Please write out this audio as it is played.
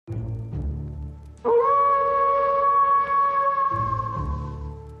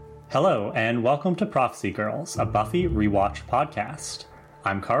Hello, and welcome to Prophecy Girls, a Buffy rewatch podcast.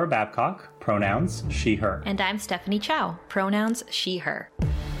 I'm Cara Babcock, pronouns she, her. And I'm Stephanie Chow, pronouns she, her.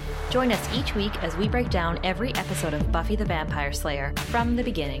 Join us each week as we break down every episode of Buffy the Vampire Slayer from the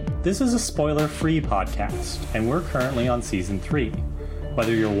beginning. This is a spoiler-free podcast, and we're currently on Season 3.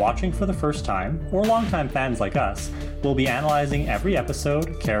 Whether you're watching for the first time, or longtime fans like us, we'll be analyzing every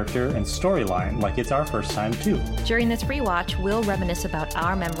episode, character, and storyline like it's our first time too. During this rewatch, we'll reminisce about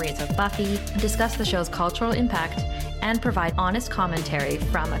our memories of Buffy, discuss the show's cultural impact, and provide honest commentary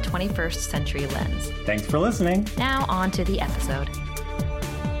from a 21st century lens. Thanks for listening. Now on to the episode.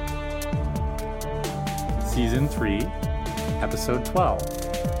 Season 3, Episode 12,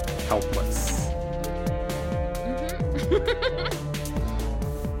 Helpless.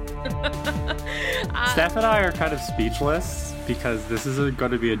 Steph and I are kind of speechless because this is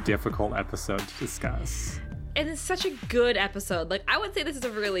going to be a difficult episode to discuss. And it's such a good episode. Like, I would say this is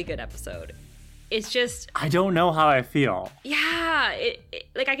a really good episode. It's just... I don't know how I feel. Yeah,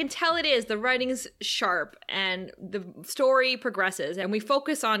 like, I can tell it is. The writing's sharp, and the story progresses, and we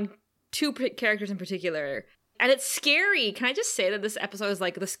focus on two characters in particular. And it's scary. Can I just say that this episode is,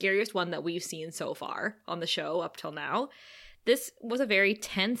 like, the scariest one that we've seen so far on the show up till now? This was a very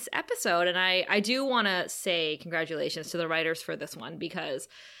tense episode, and I do want to say congratulations to the writers for this one, because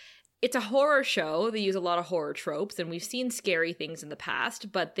it's a horror show. They use a lot of horror tropes, and we've seen scary things in the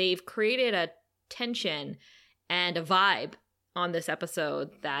past, but they've created a tension and a vibe on this episode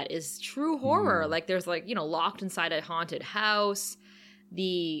that is true horror. Like, there's, like, you know, locked inside a haunted house.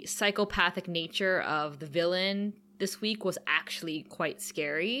 The psychopathic nature of the villain this week was actually quite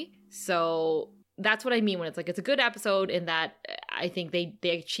scary. So that's what I mean when it's like, it's a good episode, in that I think they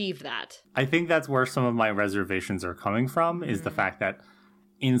achieved that. I think that's where some of my reservations are coming from, is the fact that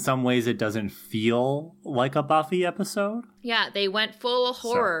in some ways it doesn't feel like a Buffy episode. Yeah, they went full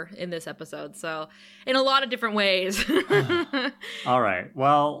horror in this episode, so in a lot of different ways. All right,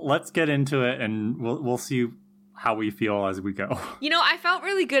 well, let's get into it, and we'll see how we feel as we go. You know, I felt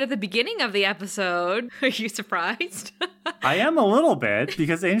really good at the beginning of the episode. Are you surprised? I am a little bit,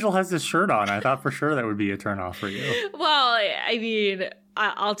 because Angel has this shirt on. I thought for sure that would be a turnoff for you. Well, I mean,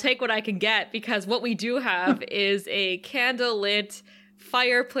 I'll take what I can get, because what we do have is a candle-lit,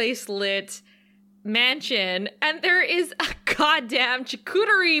 fireplace-lit mansion, and there is a goddamn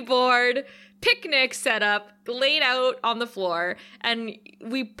charcuterie board picnic set up, laid out on the floor, and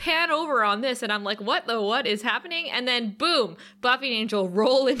we pan over on this, and I'm like, what is happening? And then boom, Buffy and Angel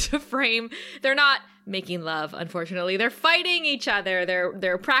roll into frame. They're not making love, unfortunately. They're fighting each other.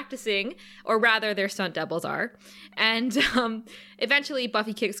 They're practicing, or rather their stunt doubles are. And eventually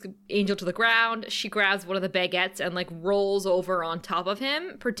Buffy kicks Angel to the ground. She grabs one of the baguettes and, like, rolls over on top of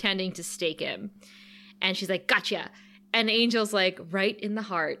him, pretending to stake him. And she's like, gotcha. And Angel's like, right in the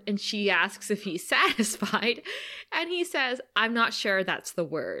heart. And she asks if he's satisfied. And he says, I'm not sure that's the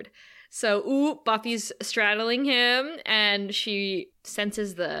word. So, Buffy's straddling him, and she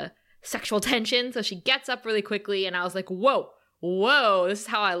senses the sexual tension. So she gets up really quickly. And I was like, whoa, this is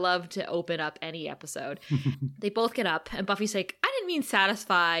how I love to open up any episode. They both get up, and Buffy's like, I didn't mean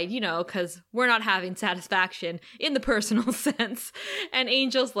satisfied, you know, because we're not having satisfaction in the personal sense. And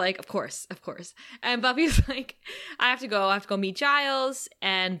Angel's like, of course. And Buffy's like, I have to go meet Giles,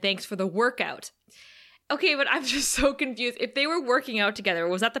 and thanks for the workout. Okay, but I'm just so confused. If they were working out together,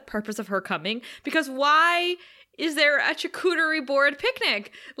 was that the purpose of her coming? Because why is there a charcuterie board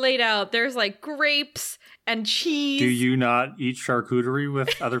picnic laid out? There's, like, grapes and cheese. Do you not eat charcuterie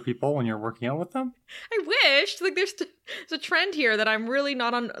with other people when you're working out with them? I wish. Like, there's a trend here that I'm really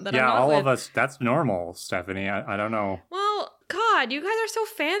not on. That yeah, I'm not all with. of us. That's normal, Stephanie. I don't know. Well, God, you guys are so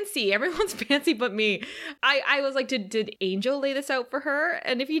fancy. Everyone's fancy but me. I was like, did Angel lay this out for her?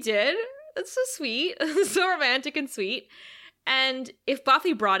 And if he did, that's so sweet. So romantic and sweet. And if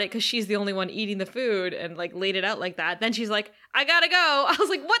Buffy brought it because she's the only one eating the food and, like, laid it out like that, then she's like, I gotta go. I was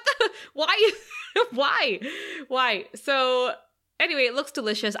like, what the? Why? Why? So anyway, it looks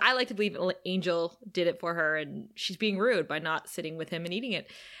delicious. I like to believe Angel did it for her, and she's being rude by not sitting with him and eating it.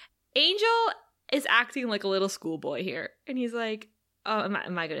 Angel is acting like a little schoolboy here. And he's like, oh,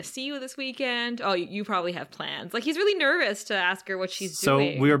 am I going to see you this weekend? Oh, you probably have plans. Like, he's really nervous to ask her what she's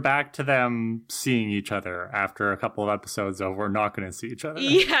doing. So we're back to them seeing each other after a couple of episodes of we're not going to see each other.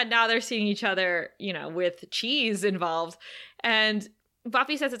 Yeah, now they're seeing each other, you know, with cheese involved. And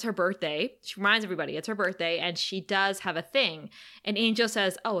Buffy says it's her birthday. She reminds everybody it's her birthday, and she does have a thing. And Angel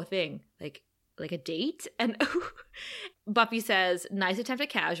says, oh, a thing. Like a date? And Buffy says, nice attempt at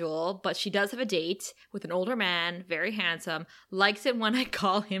casual, but she does have a date with an older man, very handsome, likes it when I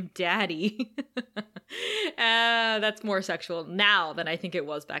call him daddy. That's more sexual now than I think it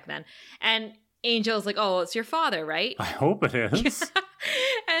was back then. And Angel's like, oh, it's your father, right? I hope it is.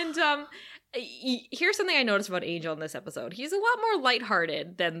 And here's something I noticed about Angel in this episode. He's a lot more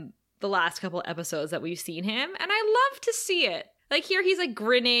lighthearted than the last couple episodes that we've seen him, and I love to see it. Like here, he's like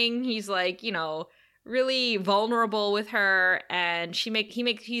grinning. He's like, you know, really vulnerable with her, and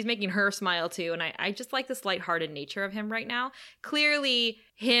he's making her smile too. And I just like this lighthearted nature of him right now. Clearly,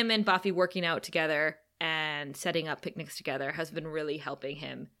 him and Buffy working out together and setting up picnics together has been really helping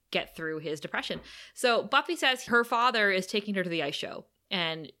him get through his depression. So Buffy says her father is taking her to the ice show,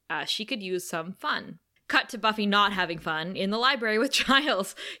 and she could use some fun. Cut to Buffy not having fun in the library with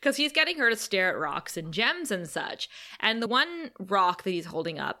Giles, because he's getting her to stare at rocks and gems and such. And the one rock that he's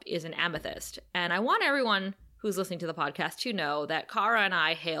holding up is an amethyst. And I want everyone who's listening to the podcast to know that Kara and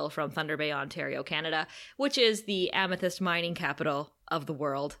I hail from Thunder Bay, Ontario, Canada, which is the amethyst mining capital of the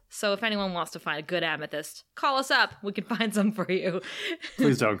world. So if anyone wants to find a good amethyst, call us up. We can find some for you.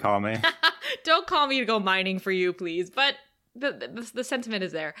 Please don't call me. Don't call me to go mining for you, please. But the sentiment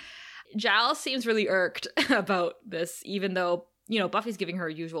is there. Giles seems really irked about this, even though, you know, Buffy's giving her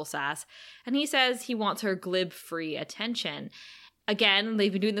usual sass. And he says he wants her glib-free attention. Again,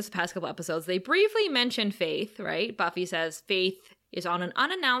 they've been doing this the past couple episodes. They briefly mention Faith, right? Buffy says Faith is on an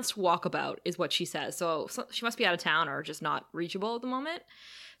unannounced walkabout, is what she says. So she must be out of town or just not reachable at the moment.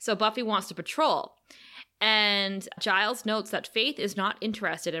 So Buffy wants to patrol. And Giles notes that Faith is not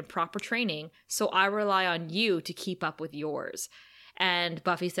interested in proper training, so I rely on you to keep up with yours. And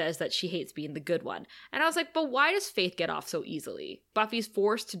Buffy says that she hates being the good one. And I was like, but why does Faith get off so easily? Buffy's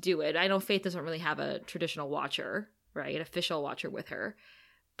forced to do it. I know Faith doesn't really have a traditional watcher, right? An official watcher with her.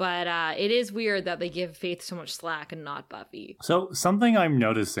 But it is weird that they give Faith so much slack and not Buffy. So something I'm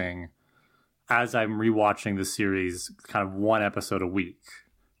noticing as I'm rewatching the series kind of one episode a week,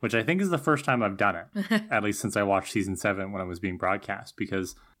 which I think is the first time I've done it, at least since I watched season 7 when it was being broadcast,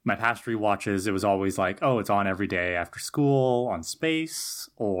 because my past rewatches, it was always like, oh, it's on every day after school on Space,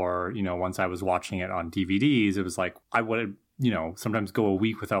 or, you know, once I was watching it on DVDs, it was like I would, you know, sometimes go a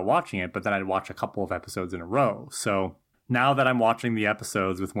week without watching it, but then I'd watch a couple of episodes in a row. So now that I'm watching the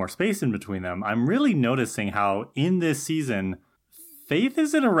episodes with more space in between them, I'm really noticing how in this season, Faith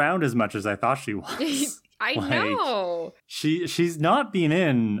isn't around as much as I thought she was. I know. She's not been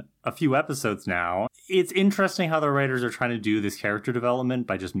in a few episodes now. It's interesting how the writers are trying to do this character development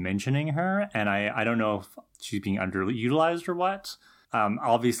by just mentioning her, and I don't know if she's being underutilized or what.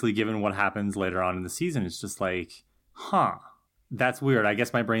 Obviously, given what happens later on in the season, it's just like, that's weird. I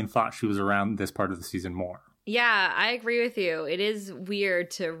guess my brain thought she was around this part of the season more. Yeah, I agree with you. It is weird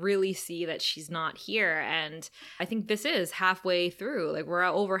to really see that she's not here. And I think this is halfway through. Like, we're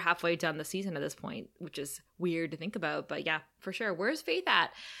over halfway done the season at this point, which is weird to think about. But yeah, for sure. Where's Faith at?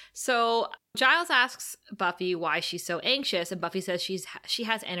 So Giles asks Buffy why she's so anxious. And Buffy says she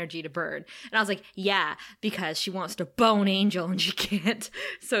has energy to burn. And I was like, yeah, because she wants to bone Angel and she can't.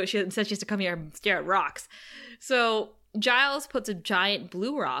 So she says she has to come here and stare at rocks. So Giles puts a giant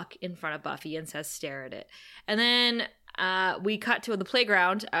blue rock in front of Buffy and says, stare at it. And then we cut to the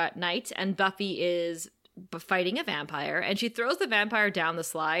playground at night, and Buffy is fighting a vampire, and she throws the vampire down the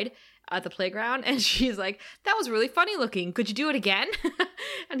slide at the playground, and she's like, that was really funny looking. Could you do it again?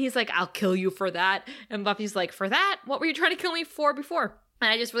 And he's like, I'll kill you for that. And Buffy's like, for that? What were you trying to kill me for before?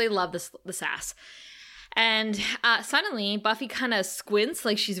 And I just really love the sass. And suddenly Buffy kind of squints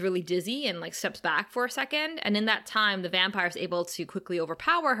like she's really dizzy and like steps back for a second. And in that time, the vampire is able to quickly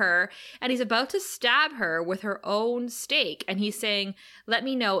overpower her. And he's about to stab her with her own stake. And he's saying, let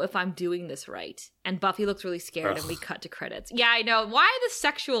me know if I'm doing this right. And Buffy looks really scared. And we cut to credits. Yeah, I know. Why the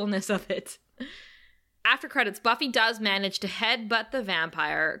sexualness of it? After credits, Buffy does manage to headbutt the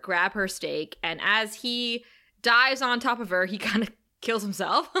vampire, grab her stake. And as he dives on top of her, he kind of kills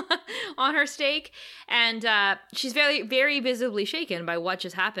himself on her stake, and she's very, very visibly shaken by what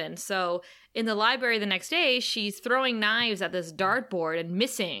just happened. So in the library the next day, she's throwing knives at this dartboard and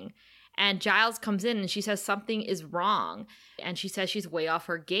missing, and Giles comes in and she says something is wrong, and she says she's way off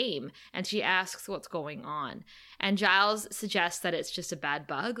her game, and she asks what's going on, and Giles suggests that it's just a bad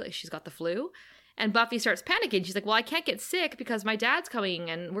bug, like she's got the flu. And Buffy starts panicking. She's like, well, I can't get sick because my dad's coming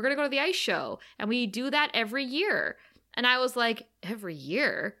and we're gonna go to the ice show, and we do that every year. And I was like, every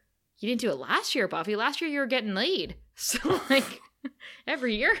year? You didn't do it last year, Buffy. Last year you were getting laid. So, like,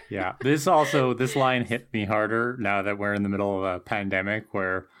 every year? Yeah. This line hit me harder now that we're in the middle of a pandemic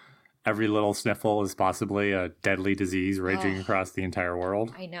where every little sniffle is possibly a deadly disease raging across the entire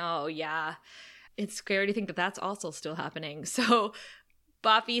world. I know, yeah. it's scary to think that that's also still happening. So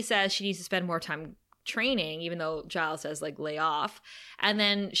Buffy says she needs to spend more time training, even though Giles says, like, lay off. And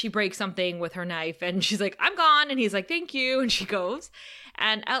then she breaks something with her knife and she's like, I'm gone. And he's like, thank you. And she goes.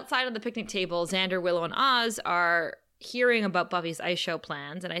 And outside on the picnic table, Xander, Willow, and Oz are hearing about Buffy's ice show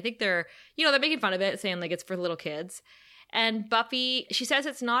plans. And I think they're making fun of it, saying, like, it's for little kids. And Buffy, she says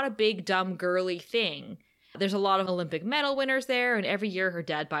it's not a big, dumb, girly thing. There's a lot of Olympic medal winners there, and every year her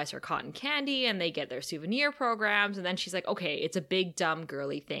dad buys her cotton candy, and they get their souvenir programs, and then she's like, okay, it's a big, dumb,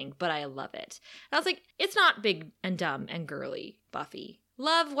 girly thing, but I love it. And I was like, it's not big and dumb and girly, Buffy.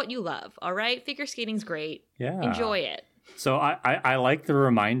 Love what you love, all right? Figure skating's great. Yeah. Enjoy it. So I like the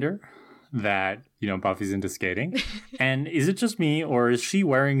reminder that, Buffy's into skating. And is it just me, or is she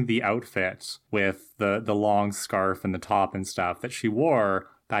wearing the outfit with the long scarf and the top and stuff that she wore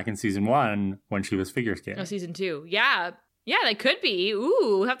back in season 1 when she was figure skating? Oh, season 2. Yeah. Yeah, they could be. Ooh,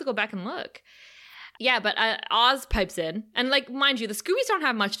 we'll have to go back and look. Yeah, but Oz pipes in. And, like, mind you, the Scoobies don't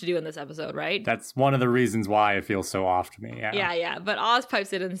have much to do in this episode, right? That's one of the reasons why it feels so off to me, yeah. Yeah. But Oz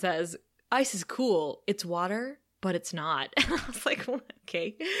pipes in and says, ice is cool. It's water, but it's not. And I was like,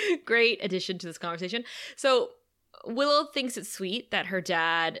 okay, great addition to this conversation. So Willow thinks it's sweet that her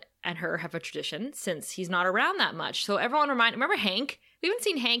dad and her have a tradition since he's not around that much. So everyone remember Hank? We haven't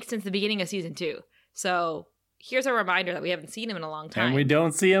seen Hank since the beginning of season 2. So here's a reminder that we haven't seen him in a long time. And we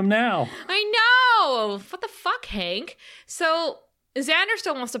don't see him now. I know! What the fuck, Hank? So Xander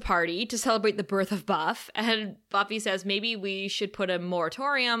still wants to party to celebrate the birth of Buff, and Buffy says maybe we should put a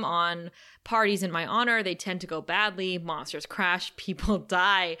moratorium on parties in my honor. They tend to go badly. Monsters crash. People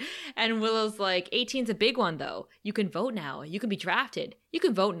die. And Willow's like, 18's a big one, though. You can vote now. You can be drafted. You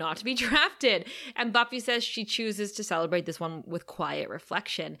can vote not to be drafted. And Buffy says she chooses to celebrate this one with quiet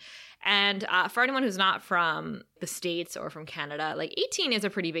reflection. And for anyone who's not from the States or from Canada, like 18 is a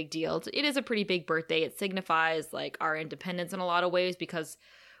pretty big deal. It is a pretty big birthday. It signifies like our independence in a lot of ways because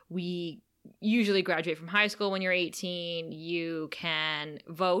we usually graduate from high school when you're 18. You can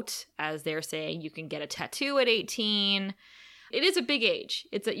vote, as they're saying. You can get a tattoo at 18. It is a big age.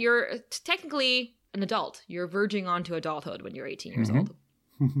 You're technically an adult. You're verging onto adulthood when you're 18 years old.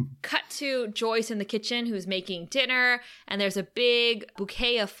 Cut to Joyce in the kitchen who's making dinner, and there's a big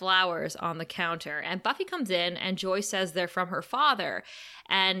bouquet of flowers on the counter. And Buffy comes in, and Joyce says they're from her father.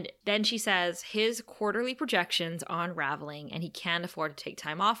 And then she says his quarterly projections are unraveling, and he can't afford to take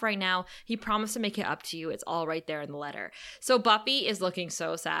time off right now. He promised to make it up to you. It's all right there in the letter. So Buffy is looking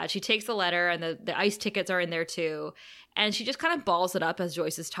so sad. She takes the letter, and the ice tickets are in there too. And she just kind of balls it up as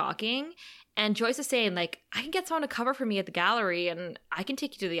Joyce is talking. And Joyce is saying, like, I can get someone to cover for me at the gallery and I can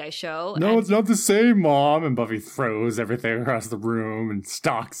take you to the ice show. No, it's not the same, Mom. And Buffy throws everything across the room and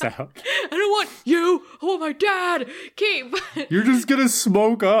stalks out. I don't want you. I want my dad. Okay. You're just going to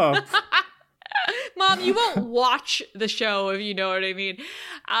smoke up. Mom, you won't watch the show if you know what I mean.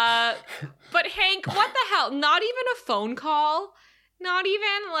 But Hank, what the hell? Not even a phone call? Not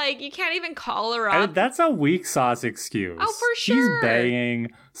even, like, you can't even call her up. That's a weak sauce excuse. Oh, for sure. He's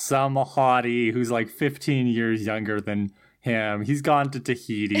banging some hottie who's like 15 years younger than him. He's gone to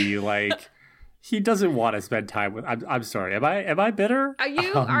Tahiti. Like, he doesn't want to spend time with... I'm sorry. Am I bitter? Are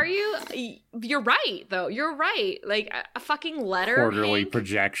you? You're right, though. You're right. Like, a fucking letter, quarterly Hank,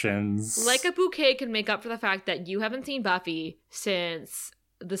 projections. like a bouquet can make up for the fact that you haven't seen Buffy since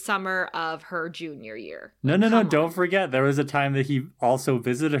the summer of her junior year. No. Don't forget, there was a time that he also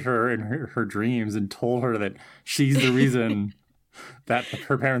visited her in her dreams and told her that she's the reason that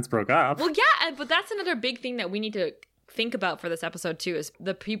her parents broke up. Well, yeah, but that's another big thing that we need to think about for this episode, too, is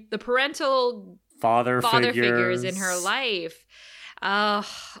the parental father figures in her life.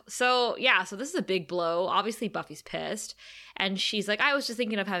 So this is a big blow. Obviously, Buffy's pissed. And she's like, I was just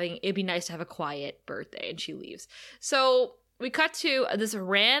thinking of it'd be nice to have a quiet birthday. And she leaves. So we cut to this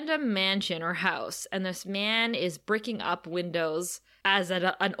random mansion or house, and this man is bricking up windows as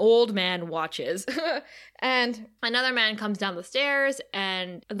an old man watches. And another man comes down the stairs,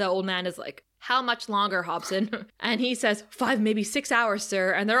 and the old man is like, how much longer, Hobson? And he says, 5, maybe 6 hours,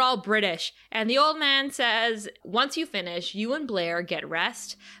 sir. And they're all British. And the old man says, once you finish, you and Blair get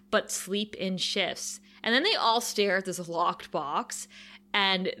rest, but sleep in shifts. And then they all stare at this locked box.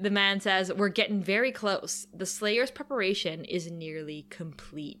 And the man says, we're getting very close. The Slayer's preparation is nearly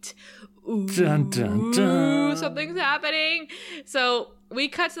complete. Ooh, dun, dun, dun. Something's happening. So we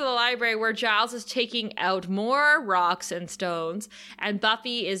cut to the library where Giles is taking out more rocks and stones. And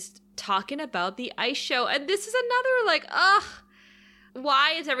Buffy is talking about the ice show. And this is another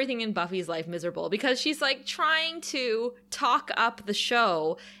why is everything in Buffy's life miserable? Because she's like trying to talk up the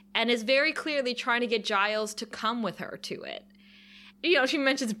show and is very clearly trying to get Giles to come with her to it. she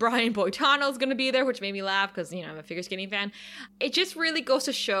mentions Brian Boitano's going to be there, which made me laugh because, I'm a figure skating fan. It just really goes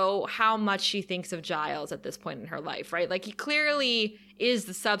to show how much she thinks of Giles at this point in her life, right? Like, he clearly is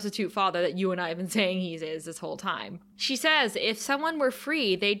the substitute father that you and I have been saying he is this whole time. She says if someone were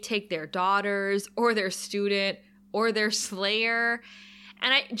free, they'd take their daughters or their student or their slayer.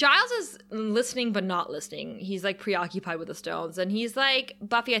 And Giles is listening but not listening. He's like preoccupied with the stones. And he's like,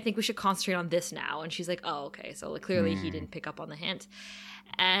 Buffy, I think we should concentrate on this now. And she's like, oh, okay. So like, clearly he didn't pick up on the hint.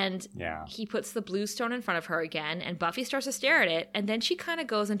 And he puts the blue stone in front of her again. And Buffy starts to stare at it. And then she kind of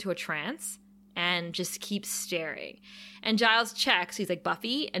goes into a trance and just keeps staring. And Giles checks. He's like,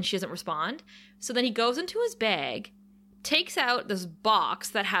 Buffy? And she doesn't respond. So then he goes into his bag, takes out this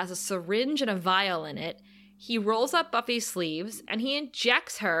box that has a syringe and a vial in it. He rolls up Buffy's sleeves and he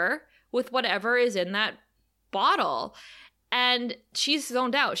injects her with whatever is in that bottle. And she's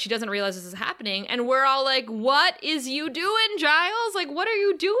zoned out. She doesn't realize this is happening. And we're all like, what is you doing, Giles? Like, what are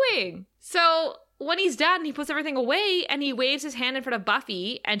you doing? So when he's done, he puts everything away and he waves his hand in front of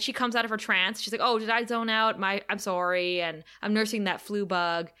Buffy and she comes out of her trance. She's like, oh, did I zone out? I'm sorry. And I'm nursing that flu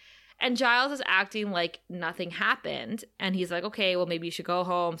bug. And Giles is acting like nothing happened. And he's like, okay, well, maybe you should go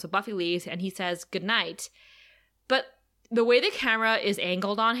home. So Buffy leaves and he says goodnight. But the way the camera is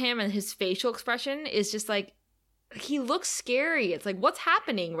angled on him and his facial expression is just like, he looks scary. It's like, what's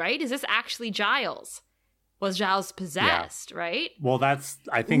happening, right? Is this actually Giles? Was Giles possessed, right? Well,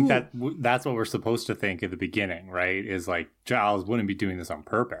 I think that's what we're supposed to think at the beginning, right? Is like, Giles wouldn't be doing this on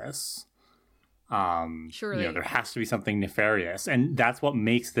purpose. Surely. There has to be something nefarious. And that's what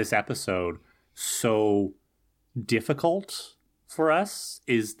makes this episode so difficult for us,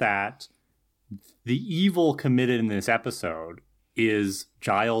 is that the evil committed in this episode is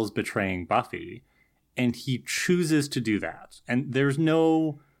Giles betraying Buffy, and he chooses to do that. And there's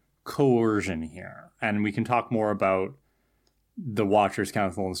no coercion here. And we can talk more about the Watchers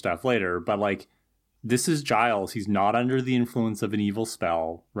Council and stuff later, but like, this is Giles. He's not under the influence of an evil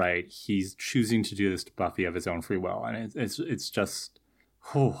spell, right? He's choosing to do this to Buffy of his own free will. And it's just...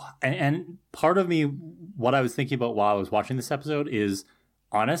 And part of me, what I was thinking about while I was watching this episode is,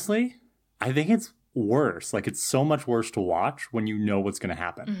 honestly, I think it's worse. Like, it's so much worse to watch when you know what's going to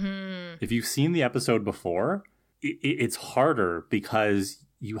happen. Mm-hmm. If you've seen the episode before, it's harder because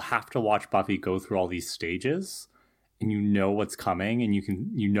you have to watch Buffy go through all these stages, and you know what's coming, and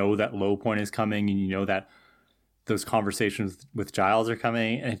you know that low point is coming, and you know that those conversations with Giles are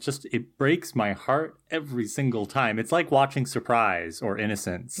coming, and it breaks my heart every single time. It's like watching Surprise or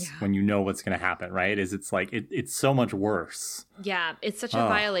Innocence when you know what's going to happen, right? It's like, it's so much worse. Yeah, it's such a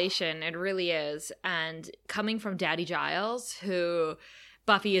violation. It really is. And coming from Daddy Giles, who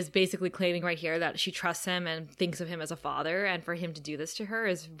Buffy is basically claiming right here that she trusts him and thinks of him as a father, and for him to do this to her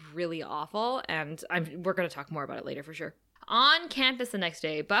is really awful. And we're going to talk more about it later for sure. On campus the next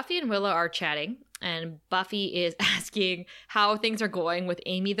day, Buffy and Willow are chatting, and Buffy is asking how things are going with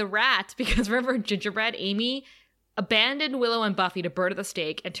Amy the rat, because remember, Gingerbread Amy abandoned Willow and Buffy to burn at the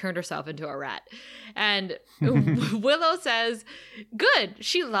stake and turned herself into a rat. And Willow says, good,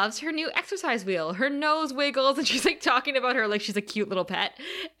 she loves her new exercise wheel. Her nose wiggles, and she's like talking about her like she's a cute little pet.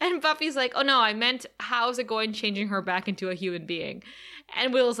 And Buffy's like, oh no, I meant how's it going changing her back into a human being?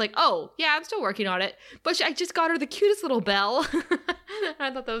 And Willow's like, oh, yeah, I'm still working on it. But I just got her the cutest little bell.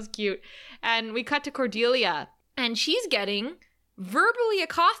 I thought that was cute. And we cut to Cordelia, and she's getting verbally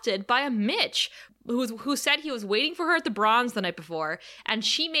accosted by a Mitch who said he was waiting for her at the Bronze the night before, and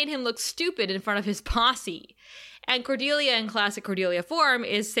she made him look stupid in front of his posse. And Cordelia, in classic Cordelia form,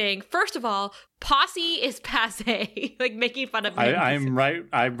 is saying, first of all, posse is passé, like making fun of him.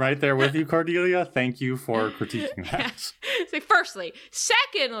 I'm right there with you, Cordelia. Thank you for critiquing that. So firstly.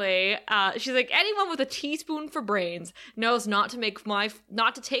 Secondly, she's like, anyone with a teaspoon for brains knows not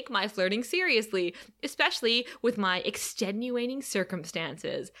to take my flirting seriously, especially with my extenuating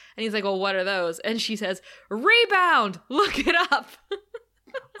circumstances. And he's like, well, what are those? And she says, rebound, look it up.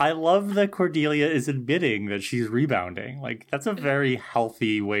 I love that Cordelia is admitting that she's rebounding. Like, that's a very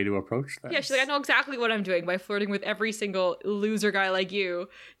healthy way to approach this. Yeah, she's like, I know exactly what I'm doing by flirting with every single loser guy like you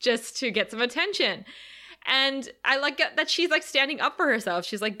just to get some attention. And I like that she's like standing up for herself.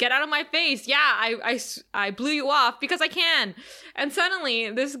 She's like, get out of my face. Yeah, I blew you off because I can. And suddenly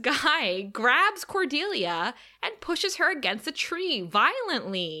this guy grabs Cordelia and pushes her against a tree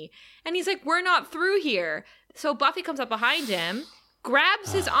violently. And he's like, we're not through here. So Buffy comes up behind him,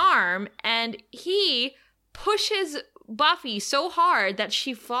 grabs his arm, and he pushes Buffy so hard that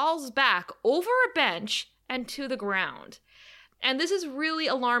she falls back over a bench and to the ground. And this is really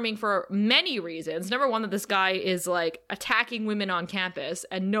alarming for many reasons. Number one, that this guy is like attacking women on campus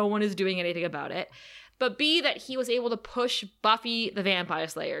and no one is doing anything about it. but B, that he was able to push Buffy the Vampire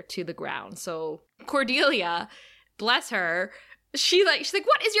Slayer to the ground. So Cordelia, bless her, she's like,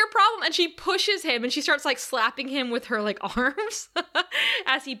 what is your problem? And she pushes him and she starts like slapping him with her like arms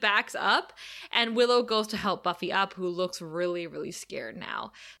as he backs up. And Willow goes to help Buffy up, who looks really, really scared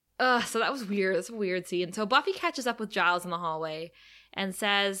now. So that was weird. That's a weird scene. So Buffy catches up with Giles in the hallway and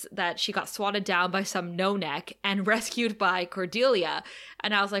says that she got swatted down by some no-neck and rescued by Cordelia.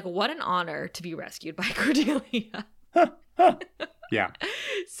 And I was like, what an honor to be rescued by Cordelia. Yeah.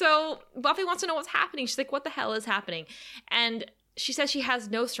 So Buffy wants to know what's happening. She's like, what the hell is happening? And she says she has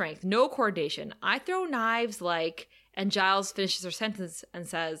no strength, no coordination. I throw knives like, and Giles finishes her sentence and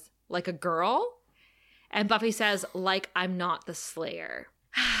says, like a girl? And Buffy says, like, I'm not the Slayer.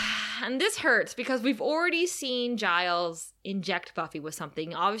 And this hurts because we've already seen Giles inject Buffy with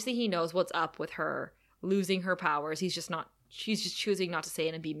something. Obviously, he knows what's up with her losing her powers. She's just choosing not to say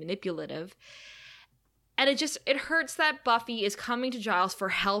it and be manipulative. And it hurts that Buffy is coming to Giles for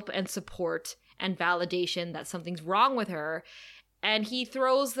help and support and validation that something's wrong with her. And he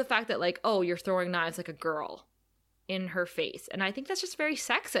throws the fact that, like, oh, you're throwing knives like a girl in her face. And I think that's just very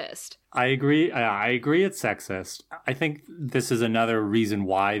sexist. I agree. I agree it's sexist. I think this is another reason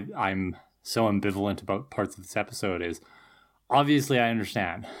why I'm so ambivalent about parts of this episode is obviously I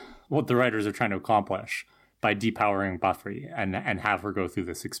understand what the writers are trying to accomplish by depowering Buffy and have her go through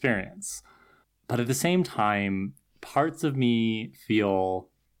this experience. But at the same time, parts of me feel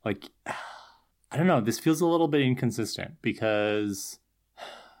like, I don't know, this feels a little bit inconsistent because,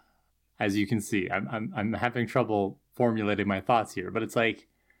 as you can see, I'm having trouble formulating my thoughts here. But it's like,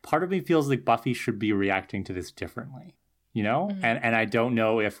 part of me feels like Buffy should be reacting to this differently, you know? Mm-hmm. And I don't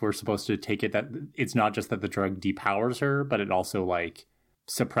know if we're supposed to take it that it's not just that the drug depowers her, but it also, like,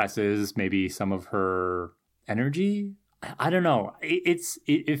 suppresses maybe some of her energy. I don't know.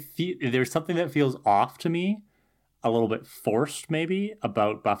 There's something that feels off to me, a little bit forced maybe,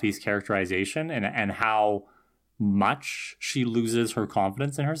 about Buffy's characterization and how much she loses her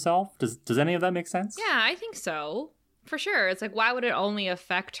confidence in herself. Does any of that make sense? Yeah, I think so. For sure. It's like, why would it only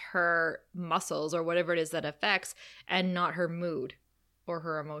affect her muscles or whatever it is that affects and not her mood or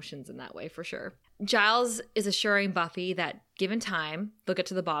her emotions in that way, for sure. Giles is assuring Buffy that given time, they'll get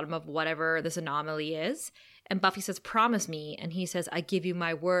to the bottom of whatever this anomaly is. And Buffy says, promise me. And he says, I give you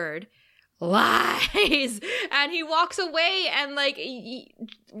my word. Lies. And he walks away, and like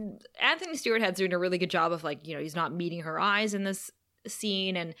Anthony Stewart Head's doing a really good job of, like, you know, he's not meeting her eyes in this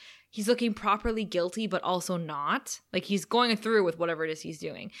scene, and he's looking properly guilty but also not. Like, he's going through with whatever it is he's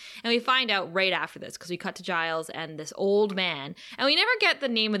doing. And we find out right after this, because we cut to Giles and this old man, and we never get the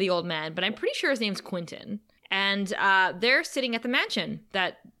name of the old man, but I'm pretty sure his name's Quentin. And they're sitting at the mansion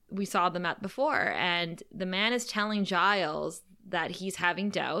that we saw them at before, and the man is telling Giles that he's having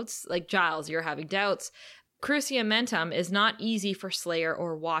doubts. Like, Giles, you're having doubts. Cruciamentum is not easy for Slayer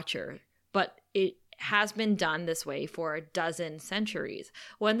or Watcher, but it has been done this way for a dozen centuries.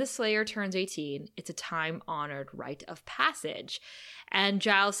 When the Slayer turns 18, it's a time-honored rite of passage. And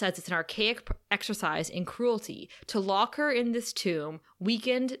Giles says it's an archaic exercise in cruelty to lock her in this tomb,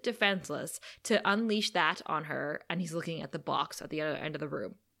 weakened, defenseless, to unleash that on her. And he's looking at the box at the other end of the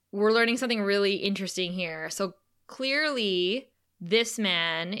room. We're learning something really interesting here. So clearly, this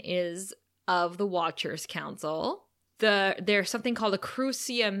man is of the Watchers Council. There's something called a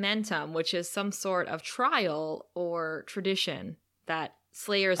cruciamentum, which is some sort of trial or tradition that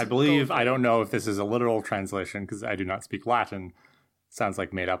Slayers I believe, I don't know if this is a literal translation because I do not speak Latin. It sounds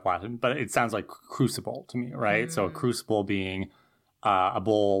like made up Latin, but it sounds like crucible to me, right? So a crucible being a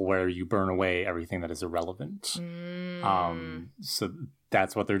bowl where you burn away everything that is irrelevant. So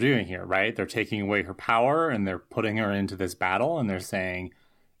that's what they're doing here, right? They're taking away her power and they're putting her into this battle, and they're saying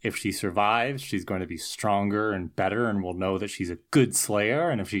if she survives, she's going to be stronger and better, and we'll know that she's a good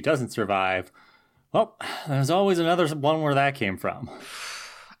Slayer. And if she doesn't survive, well, there's always another one where that came from.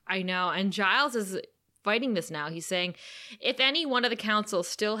 I know. And Giles is fighting this now. He's saying, if any one of the council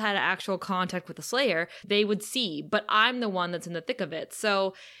still had actual contact with the Slayer, they would see, but I'm the one that's in the thick of it.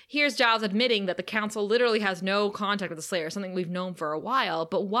 So here's Giles admitting that the council literally has no contact with the Slayer, something we've known for a while.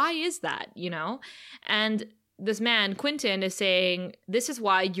 But why is that, you know? And this man, Quentin, is saying, this is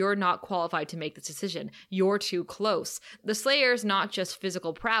why you're not qualified to make this decision. You're too close. The Slayer's not just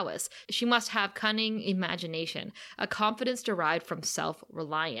physical prowess. She must have cunning imagination, a confidence derived from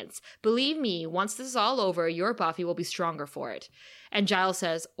self-reliance. Believe me, once this is all over, your Buffy will be stronger for it. And Giles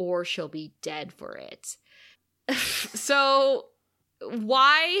says, or she'll be dead for it. So,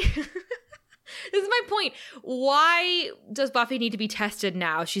 why... This is my point. Why does Buffy need to be tested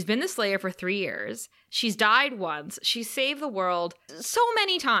now? She's been the Slayer for 3 years. She's died once. She's saved the world so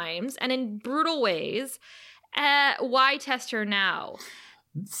many times and in brutal ways. Why test her now?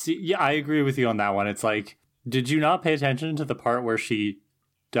 See, yeah, I agree with you on that one. It's like, did you not pay attention to the part where she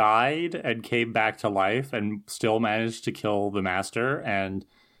died and came back to life and still managed to kill the Master and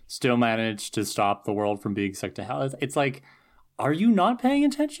still managed to stop the world from being sucked to hell? It's like, are you not paying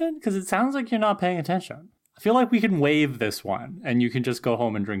attention? Because it sounds like you're not paying attention. I feel like we can waive this one and you can just go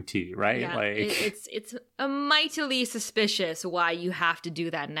home and drink tea, right? Yeah, like it's mightily suspicious why you have to do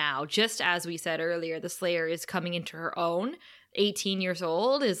that now. Just as we said earlier, the Slayer is coming into her own. 18 years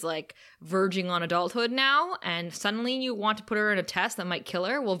old, is like verging on adulthood now, and suddenly you want to put her in a test that might kill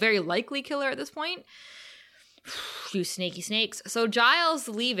her. Will very likely kill her at this point. You snaky snakes. So Giles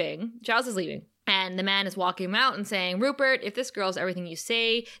is leaving. And the man is walking him out and saying, Rupert, if this girl's everything you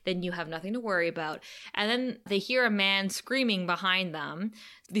say, then you have nothing to worry about. And then they hear a man screaming behind them.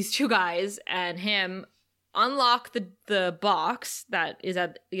 These two guys and him unlock the box that is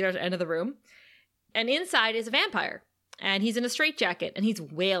at the other end of the room. And inside is a vampire. And he's in a straitjacket and he's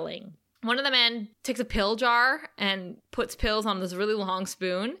wailing. One of the men takes a pill jar and puts pills on this really long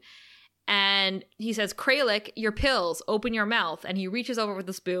spoon. And he says, Kralik, your pills, open your mouth. And he reaches over with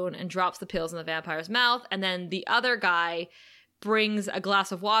the spoon and drops the pills in the vampire's mouth. And then the other guy brings a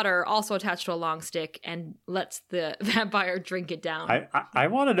glass of water, also attached to a long stick, and lets the vampire drink it down. I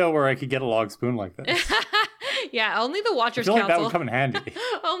want to know where I could get a long spoon like this. Yeah, only the Watchers I feel Council. like that would come in handy.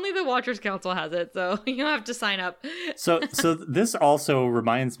 Only the Watchers Council has it, so you have to sign up. So this also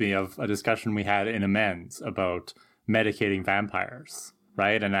reminds me of a discussion we had in Amends about medicating vampires,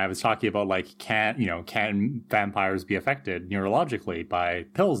 right? And I was talking about like, can vampires be affected neurologically by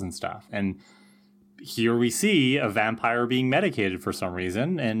pills and stuff? And here we see a vampire being medicated for some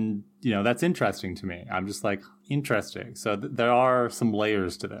reason, and that's interesting to me. I'm just like, interesting. So there are some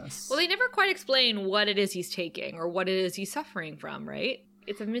layers to this. Well, they never quite explain what it is he's taking or what it is he's suffering from, right?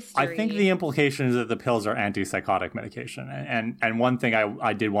 It's a mystery. I think the implication is that the pills are antipsychotic medication. And one thing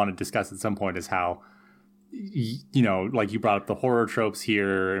I did want to discuss at some point is how, like you brought up the horror tropes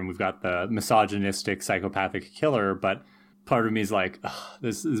here, and we've got the misogynistic psychopathic killer, but part of me is like,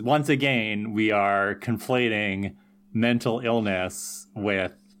 this is, once again, we are conflating mental illness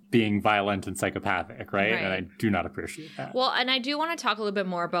with being violent and psychopathic, right? And I do not appreciate that. Well, and I do want to talk a little bit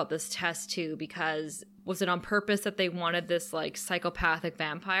more about this test too, because was it on purpose that they wanted this like psychopathic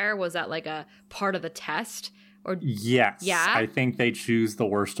vampire? Was that like a part of the test? Or yes. Yeah. I think they choose the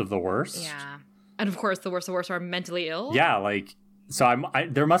worst of the worst. Yeah. And of course, the worst of the worst are mentally ill. Yeah, like, so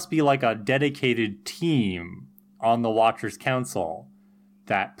there must be like a dedicated team on the Watchers Council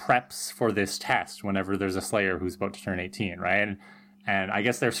that preps for this test whenever there's a Slayer who's about to turn 18, right? And I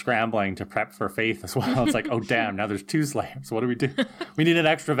guess they're scrambling to prep for Faith as well. It's like, oh, damn, now there's 2 Slayers. What do we do? We need an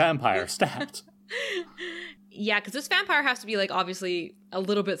extra vampire, stat. Yeah, because this vampire has to be, like, obviously a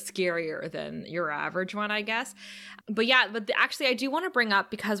little bit scarier than your average one, I guess. But yeah, actually, I do want to bring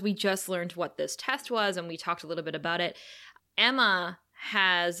up, because we just learned what this test was and we talked a little bit about it. Emma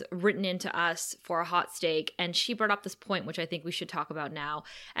has written into us for a hot steak, and she brought up this point, which I think we should talk about now.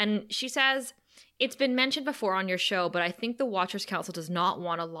 And she says, it's been mentioned before on your show, but I think the Watchers Council does not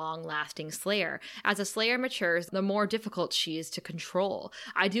want a long-lasting Slayer. As a Slayer matures, the more difficult she is to control.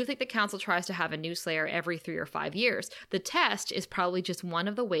 I do think the Council tries to have a new Slayer every 3 or 5 years. The test is probably just one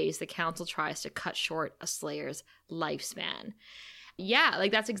of the ways the Council tries to cut short a Slayer's lifespan. Yeah,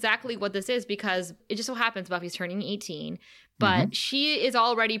 like that's exactly what this is, because it just so happens Buffy's turning 18, but she is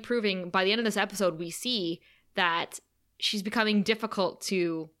already proving, by the end of this episode, we see that she's becoming difficult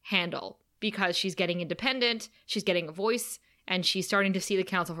to handle because she's getting independent, she's getting a voice, and she's starting to see the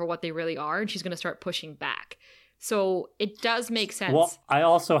Council for what they really are, and she's going to start pushing back. So it does make sense. Well, I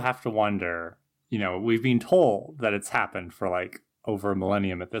also have to wonder, we've been told that it's happened for like over a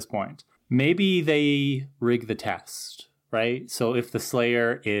millennium at this point. Maybe they rig the test, right? So if the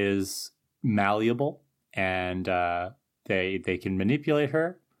Slayer is malleable and they can manipulate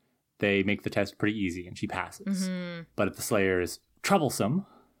her, they make the test pretty easy and she passes. But if the Slayer is troublesome,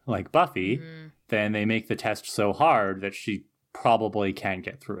 like Buffy, then they make the test so hard that she probably can't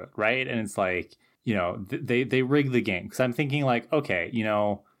get through it, right? And it's like, they rig the game. Because I'm thinking like, okay,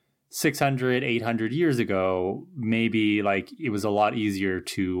 600, 800 years ago, maybe like it was a lot easier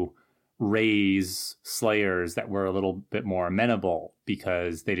to raise Slayers that were a little bit more amenable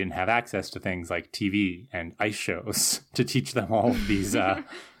because they didn't have access to things like TV and ice shows to teach them all of these,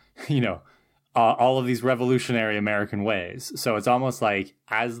 all of these revolutionary American ways. So it's almost like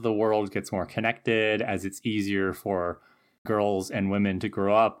as the world gets more connected, as it's easier for girls and women to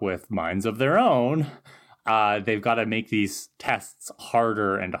grow up with minds of their own, they've got to make these tests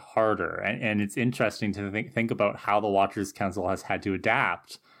harder and harder. And it's interesting to think about how the Watchers Council has had to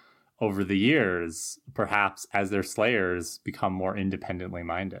adapt over the years, perhaps as their slayers become more independently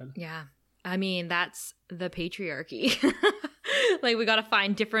minded. Yeah. I mean, that's the patriarchy. Like, we got to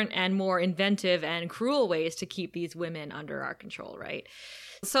find different and more inventive and cruel ways to keep these women under our control, right?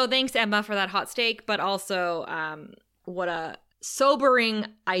 So thanks, Emma, for that hot steak, but also what a sobering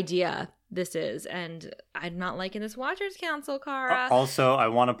idea this is. And I'm not liking this Watchers Council, Cara. Also, I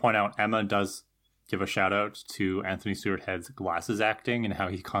want to point out, Emma does give a shout out to Anthony Stewart Head's glasses acting and how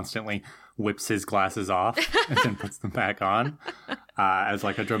he constantly whips his glasses off and then puts them back on as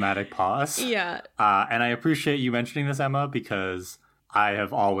like a dramatic pause. Yeah. And I appreciate you mentioning this, Emma, because I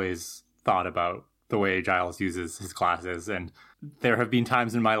have always thought about the way Giles uses his glasses. And there have been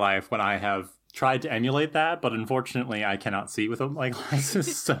times in my life when I have tried to emulate that, but unfortunately I cannot see without my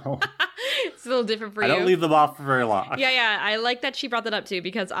glasses, so it's a little different for you. I don't leave them off for very long. Yeah, I like that she brought that up too,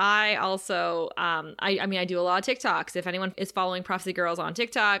 because I also I do a lot of TikToks. If anyone is following Prophecy Girls on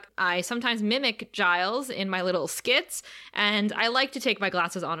TikTok, I sometimes mimic Giles in my little skits, and I like to take my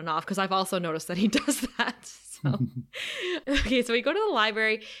glasses on and off because I've also noticed that he does that. So. Okay, so we go to the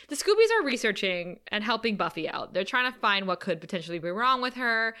library. The Scoobies are researching and helping Buffy out. They're trying to find what could potentially be wrong with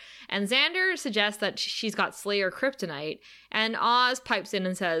her. And Xander suggests that she's got Slayer kryptonite. And Oz pipes in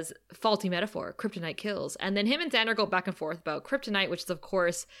and says, faulty metaphor, kryptonite kills. And then him and Xander go back and forth about kryptonite, which is, of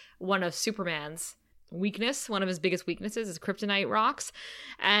course, one of Superman's weakness. One of his biggest weaknesses is kryptonite rocks.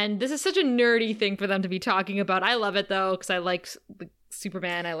 And this is such a nerdy thing for them to be talking about. I love it, though, because I like the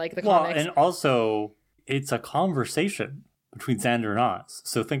Superman. I like the comics. And also, it's a conversation between Xander and Oz.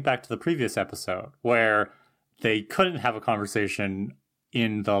 So think back to the previous episode where they couldn't have a conversation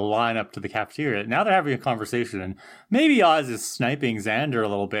in the lineup to the cafeteria. Now they're having a conversation, and maybe Oz is sniping Xander a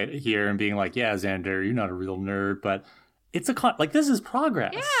little bit here and being like, yeah, Xander, you're not a real nerd, but it's like, this is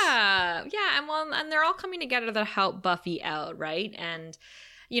progress. Yeah, and they're all coming together to help Buffy out, right? And,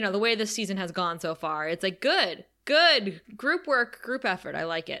 you know, the way this season has gone so far, it's like, good, group work, group effort, I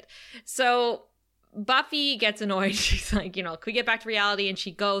like it. So Buffy gets annoyed. She's like, you know, could we get back to reality? And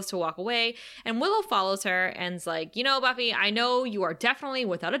she goes to walk away. And Willow follows her and's like, you know, Buffy, I know you are definitely,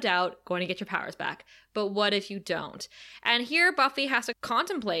 without a doubt, going to get your powers back. But what if you don't? And here Buffy has to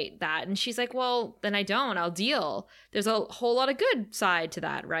contemplate that. And she's like, well, then I don't. I'll deal. There's a whole lot of good side to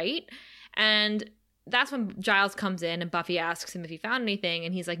that, right? And that's when Giles comes in and Buffy asks him if he found anything.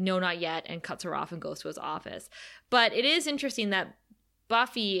 And he's like, no, not yet. And cuts her off and goes to his office. But it is interesting that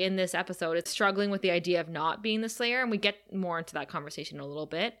Buffy in this episode is struggling with the idea of not being the Slayer, and we get more into that conversation in a little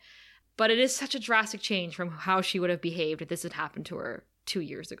bit. But it is such a drastic change from how she would have behaved if this had happened to her 2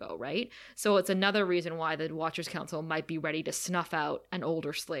 years ago, right? So it's another reason why the Watchers Council might be ready to snuff out an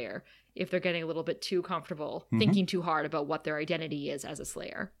older Slayer if they're getting a little bit too comfortable, thinking too hard about what their identity is as a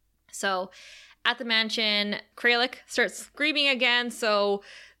Slayer. So at the mansion, Kralik starts screaming again, so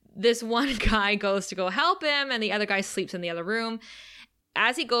this one guy goes to go help him, and the other guy sleeps in the other room.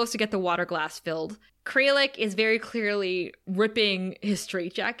 As he goes to get the water glass filled, Kralik is very clearly ripping his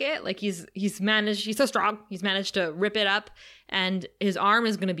straitjacket. Like he's so strong, he's managed to rip it up, and his arm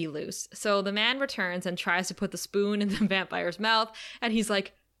is going to be loose. So the man returns and tries to put the spoon in the vampire's mouth, and he's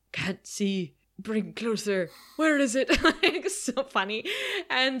like, can't see, bring closer, where is it? It's so funny.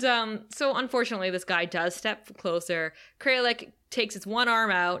 And so unfortunately, this guy does step closer. Kralik takes his one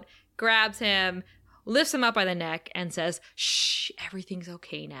arm out, grabs him, lifts him up by the neck, and says, shh, everything's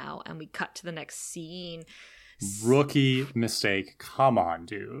okay now. And we cut to the next scene. Rookie mistake. Come on,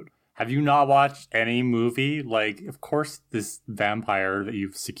 dude. Have you not watched any movie? Like, of course this vampire that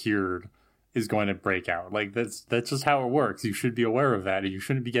you've secured is going to break out. Like, that's just how it works. You should be aware of that. You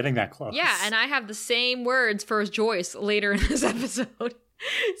shouldn't be getting that close. Yeah, and I have the same words for Joyce later in this episode.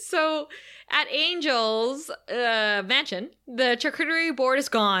 So at Angel's mansion, the charcuterie board is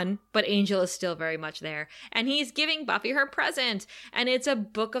gone, but Angel is still very much there. And he's giving Buffy her present. And it's a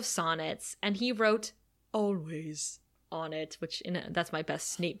book of sonnets. And he wrote always on it, which that's my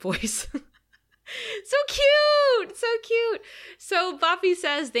best Snape voice. So cute. So Buffy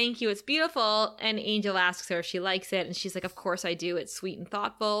says, thank you, it's beautiful. And Angel asks her if she likes it. And she's like, of course I do. It's sweet and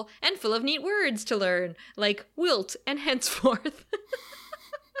thoughtful and full of neat words to learn, like wilt and henceforth.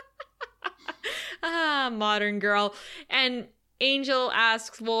 Modern girl. And Angel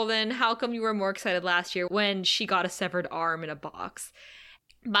asks, well then, how come you were more excited last year when she got a severed arm in a box?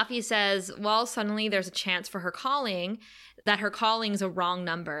 Buffy says, well, suddenly there's a chance for her calling, that her calling's a wrong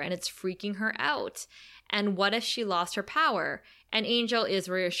number and it's freaking her out. And what if she lost her power? And Angel is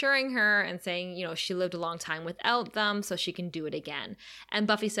reassuring her and saying, you know, she lived a long time without them, so she can do it again. And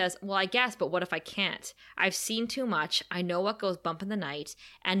Buffy says, well, I guess, but what if I can't? I've seen too much. I know what goes bump in the night,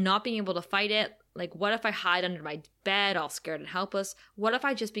 and not being able to fight it. Like, what if I hide under my bed, all scared and helpless? What if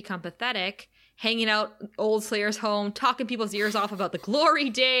I just become pathetic, hanging out old Slayer's home, talking people's ears off about the glory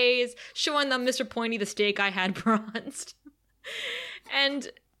days, showing them Mr. Pointy the steak I had bronzed? And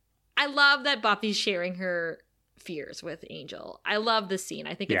I love that Buffy's sharing her fears with Angel. I love this scene.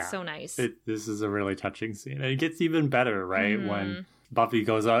 I think it's so nice. This is a really touching scene. And it gets even better, right? When Buffy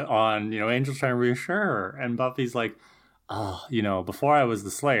goes on, you know, Angel's trying to reassure her, and Buffy's like, oh, you know, before I was the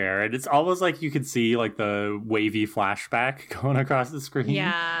Slayer. And it's almost like you could see like the wavy flashback going across the screen.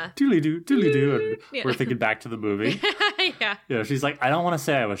 Yeah. Doodly-doo, doodly-doo. And we're thinking back to the movie. Yeah. You know, she's like, I don't want to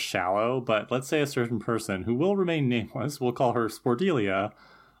say I was shallow, but let's say a certain person who will remain nameless, we'll call her Spordelia,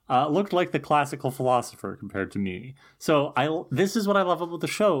 looked like the classical philosopher compared to me. So this is what I love about the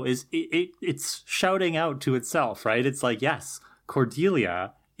show, is it's shouting out to itself, right? It's like, yes,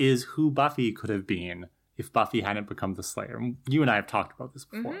 Cordelia is who Buffy could have been if Buffy hadn't become the Slayer. You and I have talked about this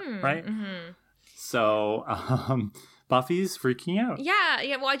before, right? Mm-hmm. So Buffy's freaking out.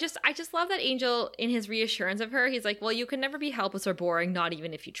 Yeah. Well, I just love that Angel, in his reassurance of her, he's like, well, you can never be helpless or boring, not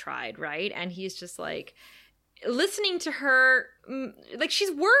even if you tried, right? And he's just like, listening to her, like,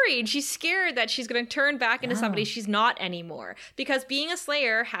 she's worried, she's scared that she's going to turn back into somebody she's not anymore, because being a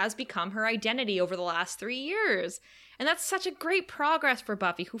Slayer has become her identity over the last 3 years. And that's such a great progress for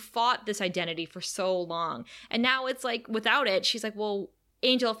Buffy, who fought this identity for so long. And now it's like, without it, she's like, well,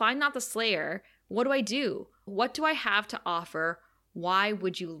 Angel, if I'm not the Slayer, what do I do? What do I have to offer? Why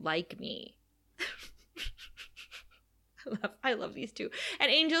would you like me? I love these two.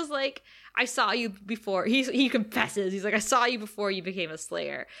 And Angel's like, I saw you before. He confesses. He's like, I saw you before you became a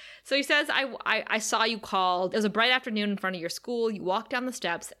Slayer. So he says, I saw you called. It was a bright afternoon in front of your school. You walked down the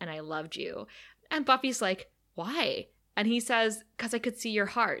steps and I loved you. And Buffy's like, why? And he says, because I could see your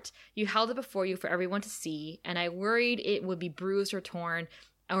heart. You held it before you for everyone to see, and I worried it would be bruised or torn,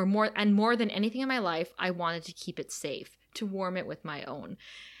 or more than anything in my life, I wanted to keep it safe, to warm it with my own.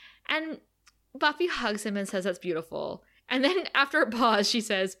 And Buffy hugs him and says that's beautiful. And then after a pause, she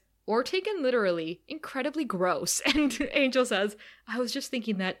says, or taken literally, incredibly gross. And Angel says, I was just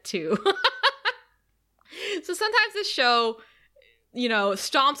thinking that too. So sometimes this show, you know,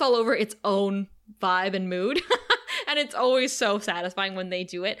 stomps all over its own vibe and mood. And it's always so satisfying when they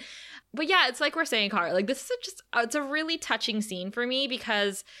do it. But yeah, it's like we're saying, Cara, like, this is it's a really touching scene for me,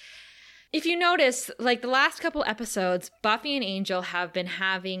 because if you notice, like, the last couple episodes, Buffy and Angel have been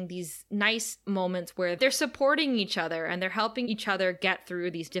having these nice moments where they're supporting each other and they're helping each other get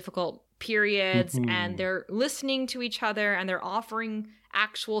through these difficult periods, and they're listening to each other and they're offering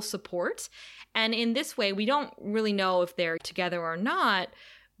actual support. And in this way, we don't really know if they're together or not,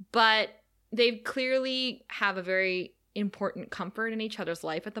 but they clearly have a very important comfort in each other's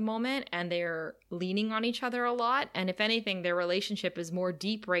life at the moment, and they're leaning on each other a lot. And if anything, their relationship is more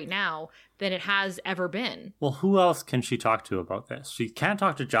deep right now than it has ever been. Well, who else can she talk to about this? She can't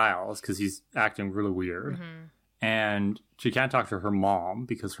talk to Giles because he's acting really weird. And she can't talk to her mom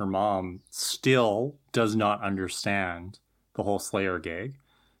because her mom still does not understand the whole Slayer gig.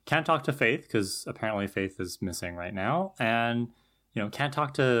 Can't talk to Faith because apparently Faith is missing right now. And you know, can't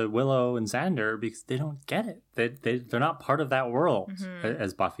talk to Willow and Xander because they don't get it. They're not part of that world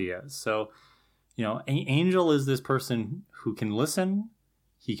as Buffy is. So, you know, Angel is this person who can listen,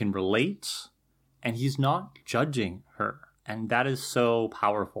 he can relate, and he's not judging her. And that is so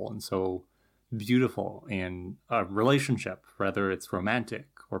powerful and so beautiful in a relationship, whether it's romantic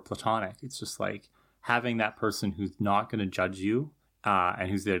or platonic. It's just like having that person who's not going to judge you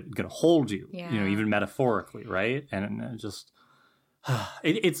and who's going to hold you, you know, even metaphorically, right? And just...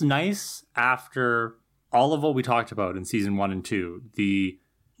 It's nice after all of what we talked about in season 1 and 2, the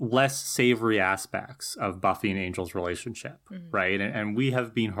less savory aspects of Buffy and Angel's relationship, right? And we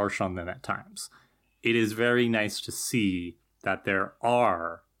have been harsh on them at times. It is very nice to see that there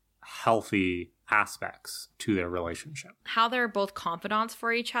are healthy aspects to their relationship. How they're both confidants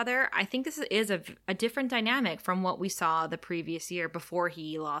for each other. I think this is a different dynamic from what we saw the previous year before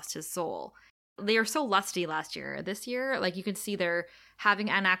he lost his soul. They were so lusty last year. This year, like, you can see they're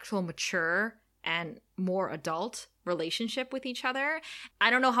having an actual mature and more adult relationship with each other. I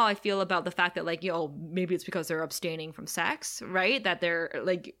don't know how I feel about the fact that, like, you know, maybe it's because they're abstaining from sex, right? That they're,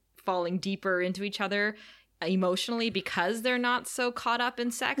 like, falling deeper into each other emotionally because they're not so caught up in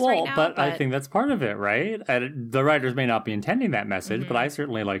sex right now. But I think that's part of it, right? And the writers may not be intending that message, but I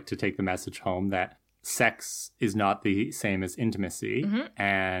certainly like to take the message home that sex is not the same as intimacy.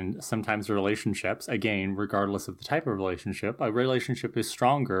 And sometimes relationships, again, regardless of the type of relationship, a relationship is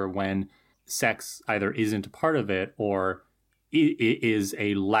stronger when sex either isn't a part of it or it is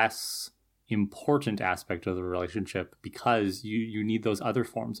a less important aspect of the relationship because you need those other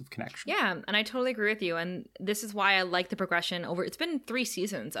forms of connection. Yeah, and I totally agree with you. And this is why I like the progression over. It's been 3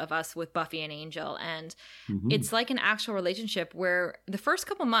 seasons of us with Buffy and Angel, and it's like an actual relationship where the first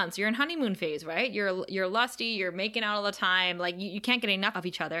couple months you're in honeymoon phase, right? You're lusty, you're making out all the time, like you can't get enough of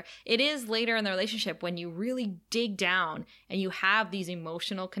each other. It is later in the relationship when you really dig down and you have these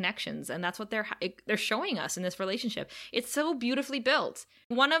emotional connections, and that's what they're showing us in this relationship. It's so beautifully built.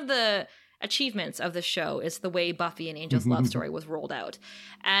 One of the achievements of the show is the way Buffy and Angel's love story was rolled out.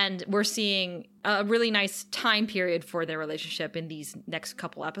 And we're seeing a really nice time period for their relationship in these next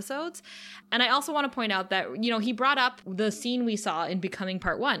couple episodes. And I also want to point out that, he brought up the scene we saw in Becoming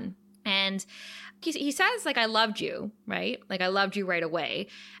Part 1. And he says, like, I loved you, right? Like, I loved you right away.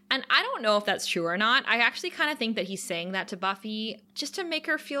 And I don't know if that's true or not. I actually kind of think that he's saying that to Buffy just to make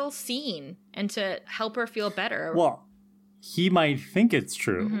her feel seen and to help her feel better. Well, he might think it's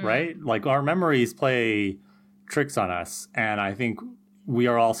true, right? Like, our memories play tricks on us, and I think we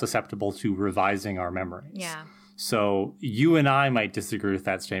are all susceptible to revising our memories. Yeah. So you and I might disagree with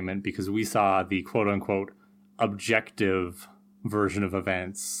that statement because we saw the quote-unquote objective version of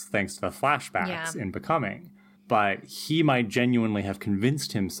events thanks to the flashbacks in Becoming. But he might genuinely have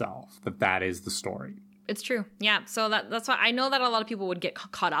convinced himself that that is the story. It's true. Yeah. So that's why I know that a lot of people would get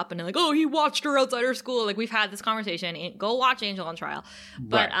caught up and they're like, oh, he watched her outside her school. Like, we've had this conversation. Go watch Angel on Trial.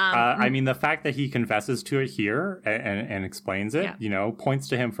 But right. I mean, the fact that he confesses to it here and explains it, points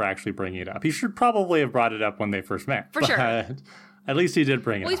to him for actually bringing it up. He should probably have brought it up when they first met. For sure. At least he did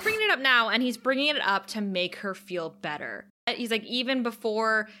bring it up. Well, he's bringing it up now, and he's bringing it up to make her feel better. He's like, even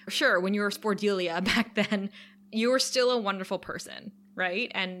before, sure, when you were Spordelia back then, you were still a wonderful person.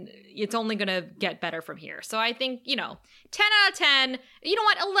 Right? And it's only going to get better from here. So I think, 10 out of 10,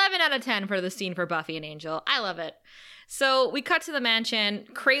 11 out of 10 for the scene for Buffy and Angel. I love it. So we cut to the mansion.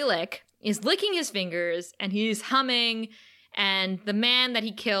 Kralik is licking his fingers and he's humming, and the man that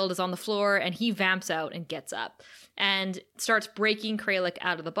he killed is on the floor, and he vamps out and gets up and starts breaking Kralik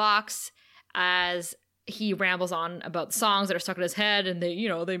out of the box as he rambles on about songs that are stuck in his head, and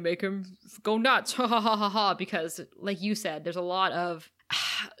they make him go nuts, ha ha ha ha ha, because, like you said, there's a lot of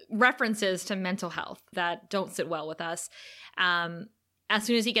references to mental health that don't sit well with us. As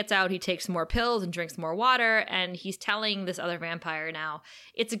soon as he gets out, he takes more pills and drinks more water, and he's telling this other vampire now,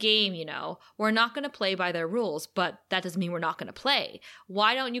 it's a game, we're not going to play by their rules, but that doesn't mean we're not going to play.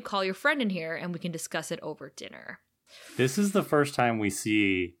 Why don't you call your friend in here and we can discuss it over dinner? This is the first time we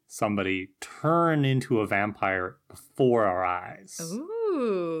see somebody turn into a vampire before our eyes.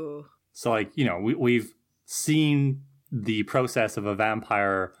 Ooh. So, like, we've seen the process of a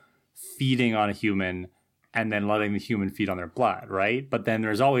vampire feeding on a human and then letting the human feed on their blood, right? But then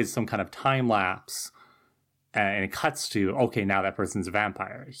there's always some kind of time lapse and it cuts to, okay, now that person's a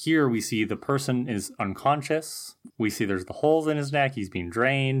vampire. Here we see the person is unconscious. We see there's the holes in his neck. He's being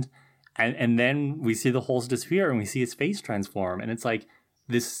drained. And then we see the holes disappear and we see his face transform. And it's like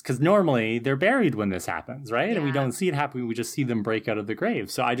this, because normally they're buried when this happens, right? Yeah. And we don't see it happen. We just see them break out of the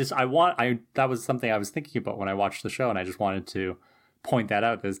grave. So that was something I was thinking about when I watched the show. And I just wanted to point that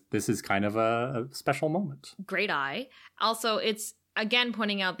out. This is kind of a special moment. Great eye. Also, it's, again,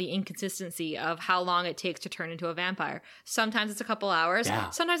 pointing out the inconsistency of how long it takes to turn into a vampire. Sometimes it's a couple hours. Yeah.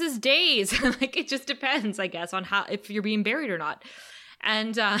 Sometimes it's days. Like, it just depends, I guess, on if you're being buried or not.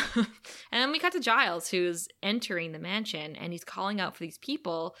 And then we cut to Giles, who's entering the mansion, and he's calling out for these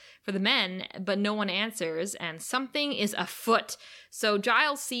people, for the men, but no one answers, and something is afoot. So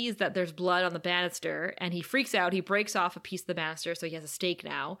Giles sees that there's blood on the banister, and he freaks out. He breaks off a piece of the banister, so he has a stake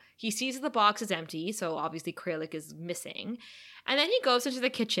now. He sees that the box is empty, so obviously Kralik is missing. And then he goes into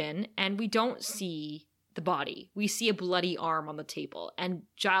the kitchen, and we don't see the body. We see a bloody arm on the table and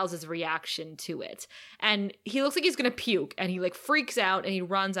Giles' reaction to it. And he looks like he's gonna puke, and he freaks out and he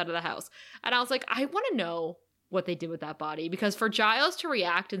runs out of the house. And I was like, I want to know what they did with that body, because for Giles to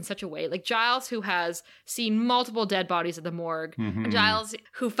react in such a way, like Giles who has seen multiple dead bodies at the morgue, and Giles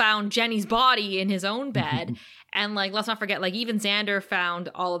who found Jenny's body in his own bed, and let's not forget, even Xander found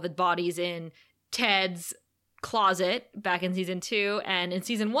all of the bodies in Ted's closet back in season 2, and in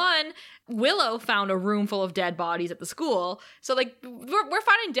season 1 Willow found a room full of dead bodies at the school. So we're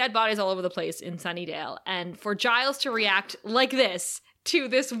finding dead bodies all over the place in Sunnydale, and for Giles to react like this to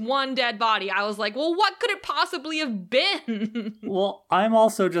this one dead body, I was like, well, what could it possibly have been? Well, I'm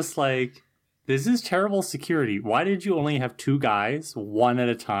also just like, this is terrible security. Why did you only have 2 guys, one at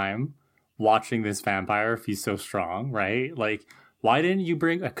a time, watching this vampire if he's so strong, right? Like, why didn't you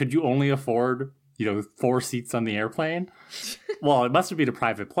could you only afford, 4 seats on the airplane? Well, it must have been a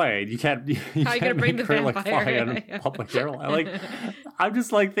private plane. You can't bring the Kralik vampire? fly on a public airline. Like, I'm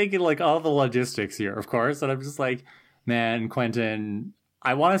just like thinking like all the logistics here, of course. And I'm just like, man, Quentin,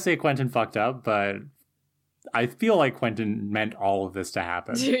 I want to say Quentin fucked up, but I feel like Quentin meant all of this to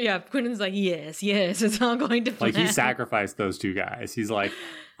happen. Yeah, Quentin's like, yes, it's all going to plan. Like, he sacrificed those 2 guys. He's like,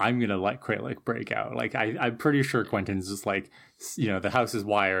 I'm going to let Kralik break out. Like, I'm pretty sure Quentin's just like, the house is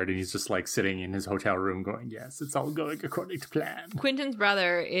wired and he's just like sitting in his hotel room going, yes, it's all going according to plan. Quentin's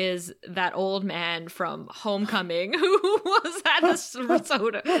brother is that old man from Homecoming who was at the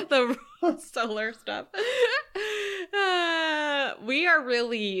solar stuff. We are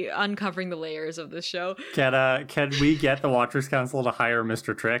really uncovering the layers of this show. Can we get the Watchers Council to hire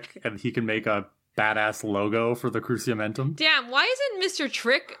Mr. Trick and he can make a badass logo for the Cruciamentum? Damn, why isn't Mr.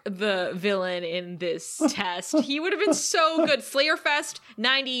 Trick the villain in this test? He would have been so good. Slayerfest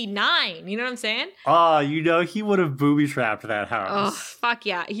 99, you know what I'm saying? Oh, he would have booby-trapped that house. Oh, fuck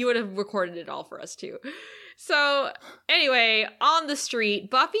yeah. He would have recorded it all for us, too. So, anyway, on the street,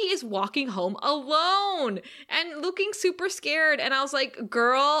 Buffy is walking home alone and looking super scared. And I was like,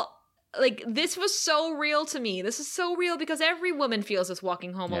 girl, like, this was so real to me. This is so real because every woman feels this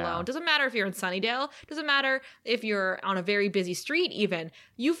walking home alone. Doesn't matter if you're in Sunnydale. Doesn't matter if you're on a very busy street even.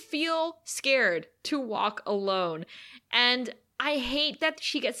 You feel scared to walk alone. And I hate that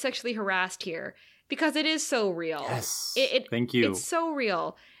she gets sexually harassed here because it is so real. Yes, thank you. It's so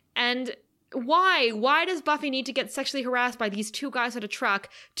real. And why? Why does Buffy need to get sexually harassed by these 2 guys at a truck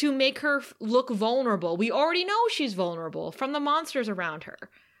to make her look vulnerable? We already know she's vulnerable from the monsters around her.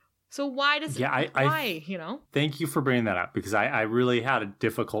 So why does why? Thank you for bringing that up because I really had a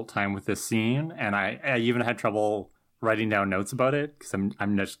difficult time with this scene and I even had trouble writing down notes about it because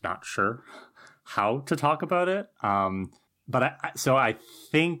I'm just not sure how to talk about it. But I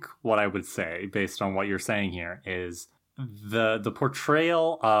think what I would say based on what you're saying here is the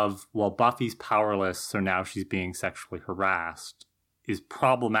portrayal of, well, Buffy's powerless, so now she's being sexually harassed is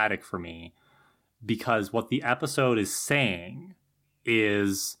problematic for me because what the episode is saying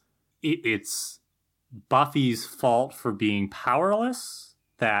is it's Buffy's fault for being powerless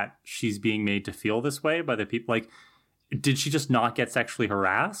that she's being made to feel this way by the people. Like, did she just not get sexually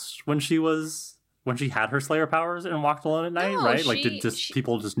harassed when she had her Slayer powers and walked alone at night, right? Like, did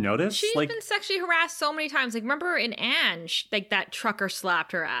people just notice? She's been sexually harassed so many times. Like, remember in Anne, that trucker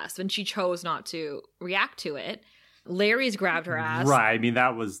slapped her ass when she chose not to react to it. Larry's grabbed her ass. Right. I mean,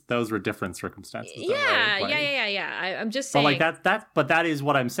 those were different circumstances. Though, yeah, right? Like, yeah. I'm just saying. But like but that is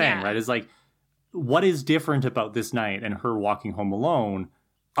what I'm saying, right? Is like, what is different about this night and her walking home alone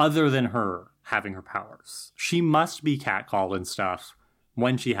other than her having her powers? She must be catcalled and stuff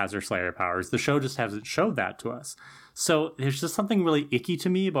when she has her Slayer powers. The show just hasn't showed that to us. So there's just something really icky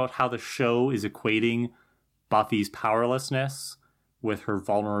to me about how the show is equating Buffy's powerlessness with her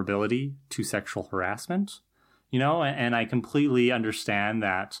vulnerability to sexual harassment. And I completely understand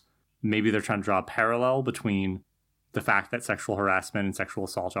that maybe they're trying to draw a parallel between the fact that sexual harassment and sexual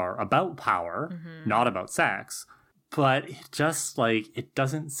assault are about power, not about sex. But it just, it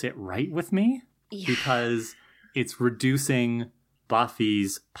doesn't sit right with me because it's reducing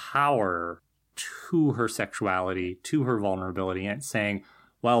Buffy's power to her sexuality, to her vulnerability, and saying,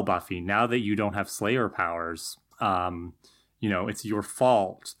 well, Buffy, now that you don't have Slayer powers, it's your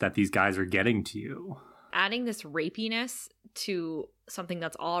fault that these guys are getting to you. Adding this rapiness to something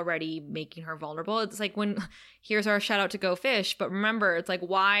that's already making her vulnerable. It's like here's our shout out to Go Fish, but remember, it's like,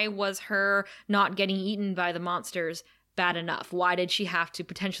 why was her not getting eaten by the monsters bad enough? Why did she have to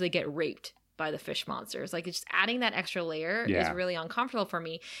potentially get raped by the fish monsters? Like, it's just adding that extra layer is really uncomfortable for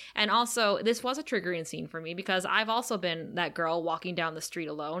me. And also, this was a triggering scene for me because I've also been that girl walking down the street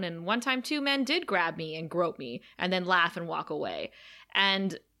alone, and one time 2 men did grab me and grope me and then laugh and walk away.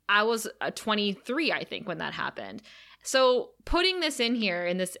 And I was 23, I think, when that happened. So putting this in here,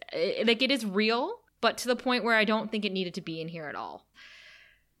 it is real, but to the point where I don't think it needed to be in here at all.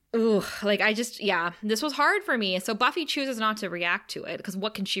 Ooh, this was hard for me. So Buffy chooses not to react to it because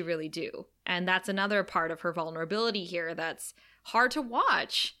what can she really do? And that's another part of her vulnerability here that's hard to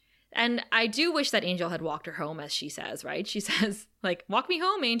watch. And I do wish that Angel had walked her home, as she says, right? She says, like, walk me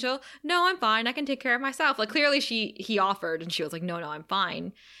home, Angel. No, I'm fine. I can take care of myself. Like, clearly he offered and she was like, no, I'm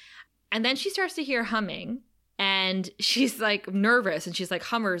fine. And then she starts to hear humming and she's like nervous and she's like,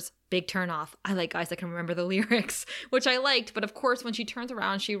 hummers, big turn off. I like guys that can remember the lyrics, which I liked. But of course, when she turns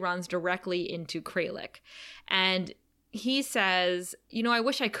around, she runs directly into Kralik. And he says, I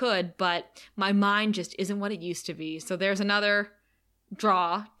wish I could, but my mind just isn't what it used to be. So there's another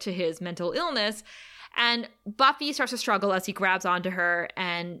draw to his mental illness. And Buffy starts to struggle as he grabs onto her,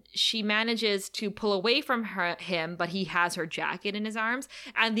 and she manages to pull away from him, but he has her jacket in his arms.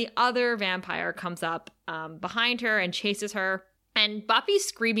 And the other vampire comes up behind her and chases her. And Buffy's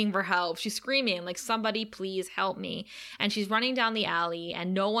screaming for help. She's screaming, like, somebody please help me. And she's running down the alley,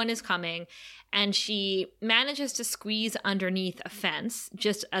 and no one is coming. And she manages to squeeze underneath a fence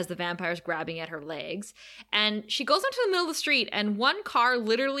just as the vampire's grabbing at her legs. And she goes into the middle of the street, and one car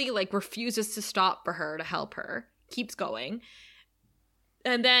literally, like, refuses to stop for her to help her. Keeps going.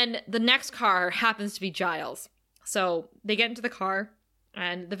 And then the next car happens to be Giles. So they get into the car,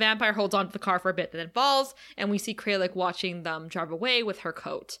 and the vampire holds onto the car for a bit, then falls, and we see Kralik watching them drive away with her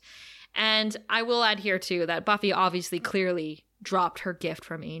coat. And I will add here, too, that Buffy obviously clearly dropped her gift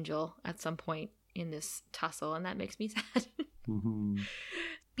from Angel at some point in this tussle, and that makes me sad. Mm-hmm.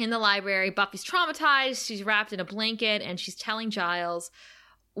 In the library, Buffy's traumatized. She's wrapped in a blanket, and she's telling Giles,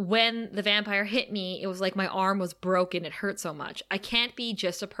 when the vampire hit me, it was like my arm was broken. It hurt so much. I can't be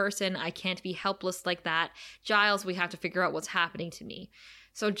just a person. I can't be helpless like that. Giles, we have to figure out what's happening to me.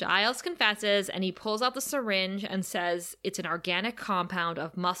 So Giles confesses, and he pulls out the syringe and says it's an organic compound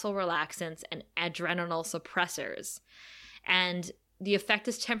of muscle relaxants and adrenal suppressors. And the effect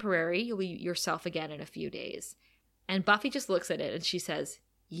is temporary. You'll be yourself again in a few days. And Buffy just looks at it and she says,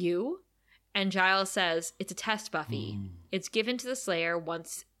 "You?" And Giles says, "It's a test, Buffy. It's given to the Slayer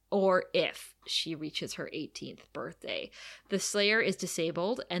once or if she reaches her 18th birthday. The Slayer is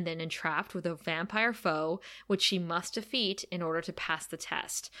disabled and then entrapped with a vampire foe, which she must defeat in order to pass the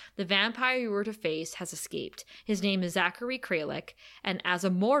test. The vampire you were to face has escaped. His name is Zachary Kralik, and as a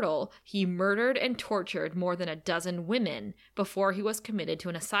mortal, he murdered and tortured more than a dozen women before he was committed to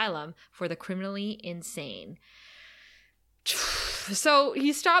an asylum for the criminally insane." So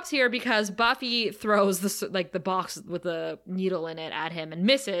he stops here because Buffy throws the box with the needle in it at him and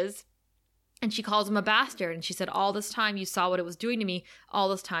misses. And she calls him a bastard. And she said, "All this time you saw what it was doing to me. All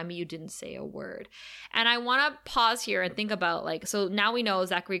this time you didn't say a word." And I want to pause here and think about, so now we know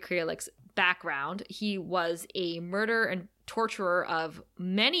Zachary Kralik's background. He was a murderer and torturer of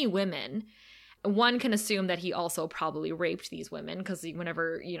many women. One can assume that he also probably raped these women because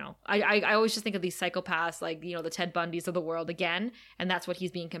whenever, I always just think of these psychopaths, the Ted Bundys of the world again, and that's what he's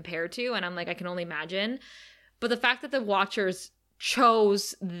being compared to. And I'm like, I can only imagine. But the fact that the Watchers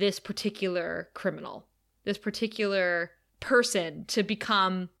chose this particular criminal, this particular person to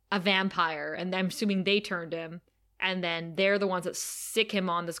become a vampire, and I'm assuming they turned him, and then they're the ones that sick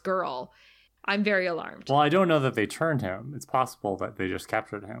him on this girl. I'm very alarmed. Well, I don't know that they turned him. It's possible that they just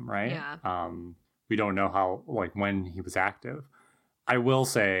captured him, right? Yeah. We don't know how, when he was active. I will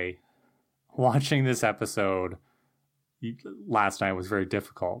say, watching this episode last night was very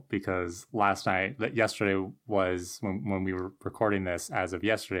difficult because yesterday was, when we were recording this as of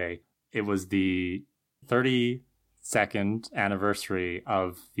yesterday, it was the 32nd anniversary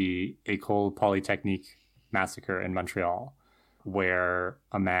of the École Polytechnique massacre in Montreal, where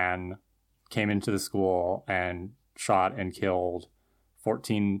a man came into the school and shot and killed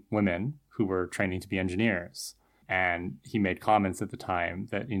 14 women who were training to be engineers. And he made comments at the time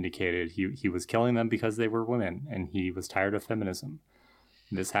that indicated he was killing them because they were women and he was tired of feminism.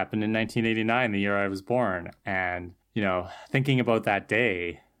 This happened in 1989, the year I was born. And, thinking about that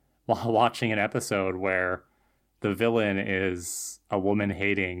day while watching an episode where the villain is a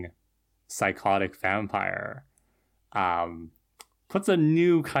woman-hating psychotic vampire, puts a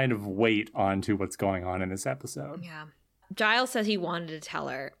new kind of weight onto what's going on in this episode. Yeah. Giles says he wanted to tell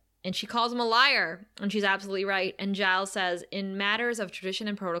her, and she calls him a liar, and she's absolutely right. And Giles says, "In matters of tradition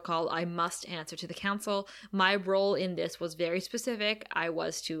and protocol, I must answer to the council. My role in this was very specific. I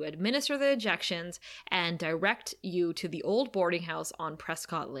was to administer the injections and direct you to the old boarding house on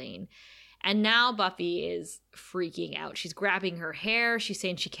Prescott Lane." And now Buffy is freaking out. She's grabbing her hair. She's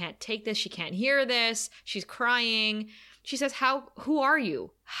saying she can't take this. She can't hear this. She's crying. She says, who are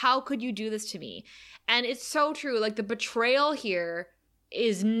you? How could you do this to me? And it's so true. The betrayal here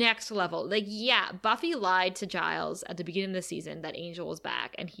is next level. Buffy lied to Giles at the beginning of the season that Angel was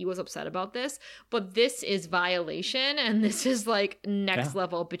back, and he was upset about this. But this is violation, and this is next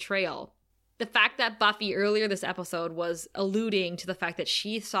level betrayal. The fact that Buffy earlier this episode was alluding to the fact that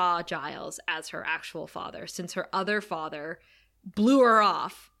she saw Giles as her actual father, since her other father blew her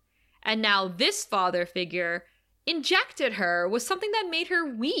off. And now this father figure injected her was something that made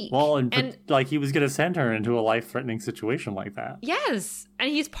her weak. Well, and he was going to send her into a life-threatening situation like that. Yes,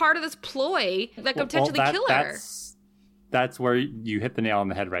 and he's part of this ploy that could potentially kill her. That's where you hit the nail on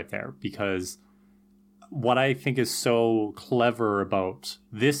the head right there, because what I think is so clever about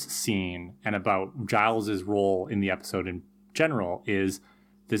this scene and about Giles's role in the episode in general, is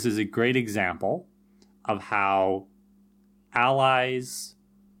this is a great example of how allies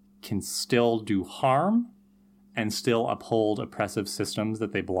can still do harm and still uphold oppressive systems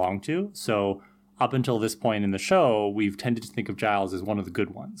that they belong to. So up until this point in the show, we've tended to think of Giles as one of the good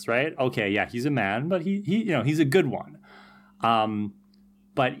ones, right? Okay, yeah, he's a man, but he's a good one.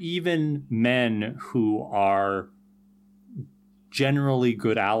 But even men who are generally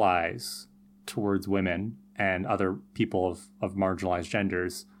good allies towards women and other people of marginalized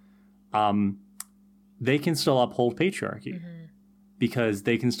genders, they can still uphold patriarchy because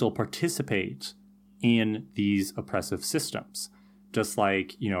they can still participate in these oppressive systems. Just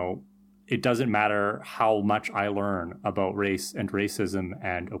like, it doesn't matter how much I learn about race and racism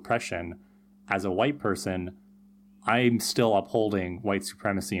and oppression as a white person, I'm still upholding white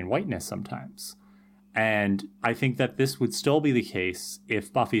supremacy and whiteness sometimes. And I think that this would still be the case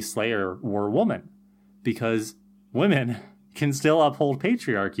if Buffy Slayer were a woman, because women can still uphold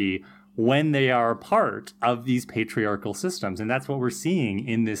patriarchy when they are part of these patriarchal systems. And that's what we're seeing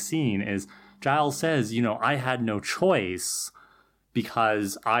in this scene is Giles says, I had no choice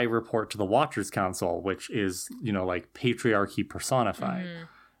because I report to the Watchers Council, which is, like patriarchy personified.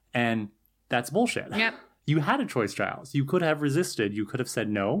 And that's bullshit. Yep. You had a choice, Giles. You could have resisted. You could have said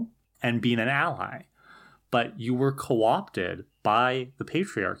no and been an ally. But you were co-opted by the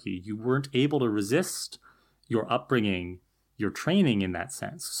patriarchy. You weren't able to resist your upbringing, your training in that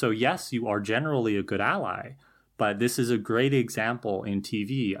sense. So yes, you are generally a good ally, but this is a great example in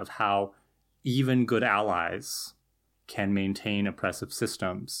TV of how even good allies can maintain oppressive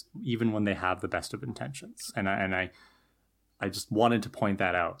systems, even when they have the best of intentions. And I just wanted to point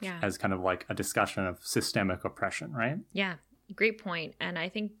that out as kind of like a discussion of systemic oppression, right? Yeah, great point. And I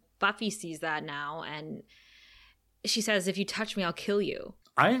think Buffy sees that now, and she says, if you touch me, I'll kill you.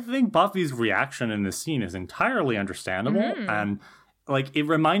 I think Buffy's reaction in this scene is entirely understandable. And like, it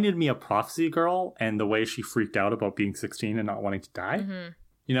reminded me of Prophecy Girl and the way she freaked out about being 16 and not wanting to die.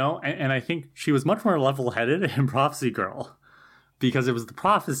 And I think she was much more level-headed in Prophecy Girl because it was the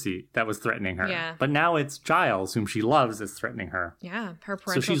prophecy that was threatening her. Yeah. But now it's Giles, whom she loves, is threatening her. Yeah, her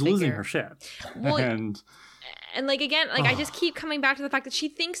parental So she's figure. losing her shit. Well, and like, again, like, I just keep coming back to the fact that she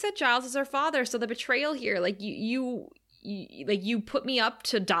thinks that Giles is her father. So the betrayal here, like, you put me up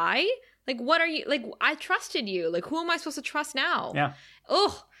to die? Like, what are you, like, I trusted you. Like, who am I supposed to trust now? Yeah.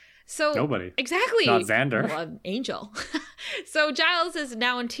 Ugh. So nobody. Exactly. Not Xander. Well, Angel. So Giles is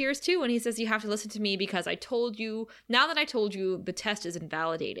now in tears too, and he says, you have to listen to me because I told you, now that I told you the test is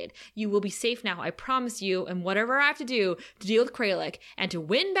invalidated, you will be safe now. I promise you. And whatever I have to do to deal with Kralik and to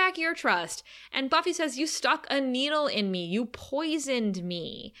win back your trust. And Buffy says, you stuck a needle in me. You poisoned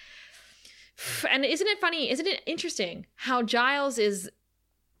me. And isn't it funny? Isn't it interesting how Giles is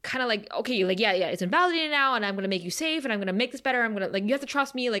kind of like, okay, like, yeah, it's invalidated now, and I'm going to make you safe, and I'm going to make this better. I'm going to, like, you have to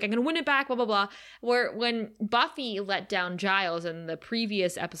trust me. Like, I'm going to win it back, blah, blah, blah. Where when Buffy let down Giles in the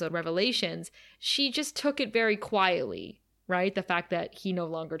previous episode, Revelations, she just took it very quietly, right? The fact that he no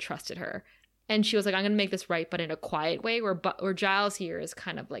longer trusted her. And she was like, I'm going to make this right, but in a quiet way, where Giles here is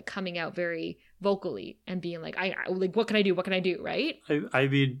kind of like coming out very vocally and being like, I like, what can I do? What can I do? Right? I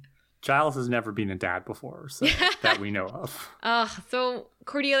mean, Giles has never been a dad before, so that we know of. So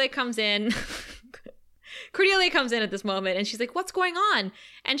Cordelia comes in. Cordelia comes in at this moment, and she's like, what's going on?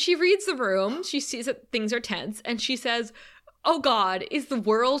 And she reads the room. She sees that things are tense, and she says, oh God, is the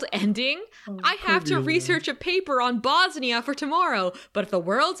world ending? I have to research a paper on Bosnia for tomorrow, but if the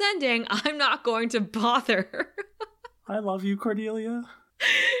world's ending, I'm not going to bother. I love you, Cordelia.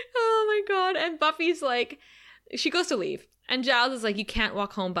 Oh my God. And Buffy's like, she goes to leave. And Giles is like, you can't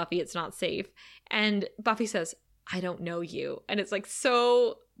walk home, Buffy. It's not safe. And Buffy says, I don't know you. And it's like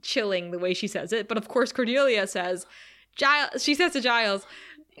so chilling the way she says it. But of course, Cordelia says, she says to Giles,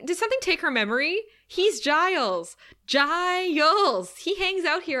 did something take her memory? He's Giles. Giles. He hangs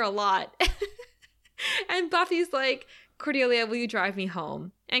out here a lot. And Buffy's like, Cordelia, will you drive me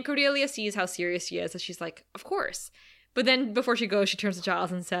home? And Cordelia sees how serious she is. And she's like, of course. But then before she goes, she turns to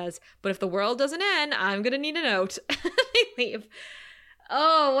Giles and says, but if the world doesn't end, I'm going to need a note. They leave.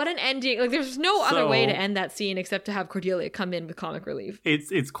 Oh, what an ending. Like, there's no other way to end that scene except to have Cordelia come in with comic relief.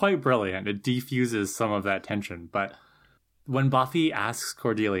 It's quite brilliant. It defuses some of that tension. But when Buffy asks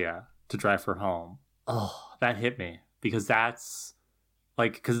Cordelia to drive her home, oh, that hit me. Because that's,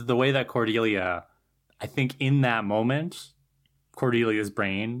 like, because the way that Cordelia, I think in that moment, Cordelia's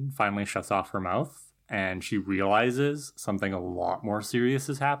brain finally shuts off her mouth. And she realizes something a lot more serious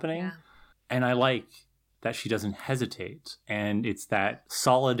is happening. Yeah. And I like that she doesn't hesitate. And it's that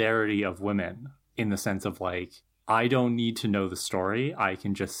solidarity of women in the sense of like, I don't need to know the story. I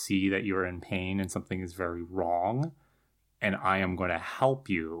can just see that you're in pain and something is very wrong. and I am going to help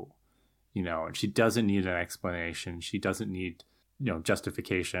you, and she doesn't need an explanation. She doesn't need,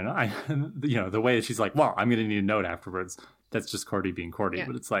 justification. The way that she's like, well, I'm going to need a note afterwards. That's just Cordy being Cordy. Yeah.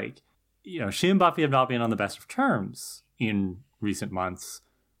 But it's like, she and Buffy have not been on the best of terms in recent months.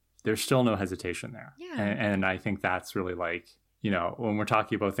 There's still no hesitation there. Yeah. And I think that's really like, when we're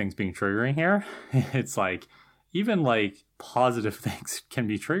talking about things being triggering here, it's like, even like positive things can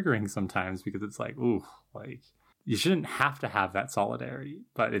be triggering sometimes, because it's like, ooh, like you shouldn't have to have that solidarity,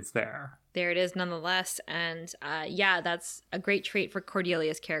 but it's there. There it is nonetheless. And that's a great trait for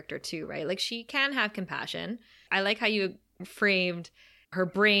Cordelia's character too, right? Like she can have compassion. I like how you framed her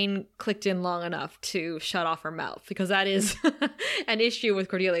brain clicked in long enough to shut off her mouth, because that is an issue with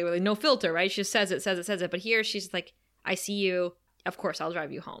Cordelia, with no filter, right? She just says it. But here she's like, I see you. Of course, I'll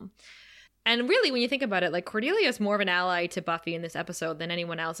drive you home. And really, when you think about it, like Cordelia is more of an ally to Buffy in this episode than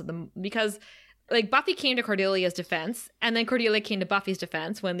anyone else because like Buffy came to Cordelia's defense, and then Cordelia came to Buffy's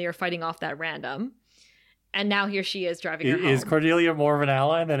defense when they were fighting off that random. And now here she is driving her home. Is Cordelia more of an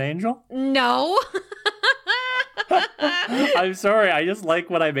ally than Angel? No. I'm sorry. I just like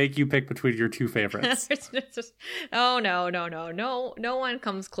when I make you pick between your two favorites. Oh, no. No one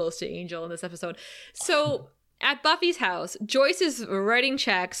comes close to Angel in this episode. So at Buffy's house, Joyce is writing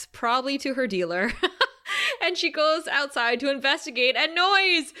checks, probably to her dealer. And she goes outside to investigate a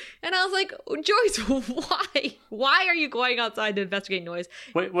noise. And I was like, Joyce, why? Why are you going outside to investigate noise?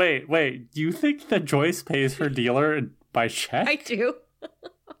 Wait. Do you think that Joyce pays her dealer by check? I do.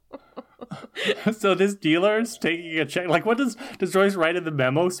 So this dealer's taking a check. Like, what does Joyce write in the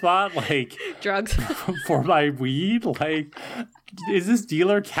memo spot? Like, drugs for my weed? Like, is this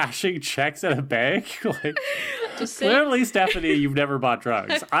dealer cashing checks at a bank? Like, clearly, Stephanie, you've never bought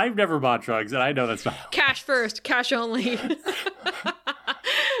drugs. I've never bought drugs, and I know that's not cash first, cash only.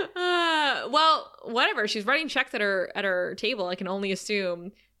 Well, whatever. She's writing checks at her table. I can only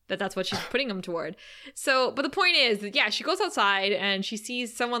assume that's what she's putting them toward. So, but the point is that, yeah, she goes outside and she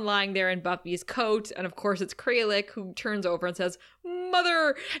sees someone lying there in Buffy's coat. And of course, it's Kralik, who turns over and says,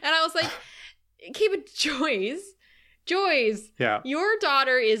 "Mother." And I was like, okay, but Joyce, yeah, your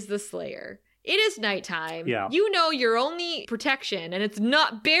daughter is the Slayer. It is nighttime. Yeah. You know your only protection, and it's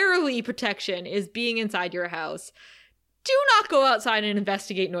not barely protection, is being inside your house. Do not go outside and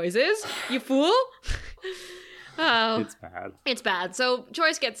investigate noises, you fool. Oh, It's bad. So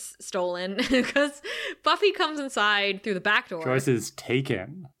Joyce gets stolen because Buffy comes inside through the back door. Joyce is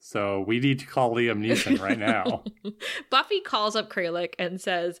taken. So we need to call Liam Neeson right now. Buffy calls up Kralik and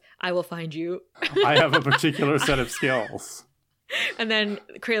says, "I will find you." I have a particular set of skills. And then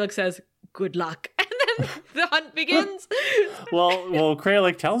Kralik says, "Good luck." And then the hunt begins. Well,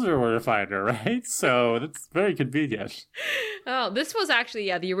 Kralik tells her where to find her, right? So that's very convenient. Oh, this was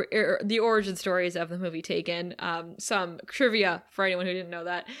actually, the origin stories of the movie Taken. Some trivia for anyone who didn't know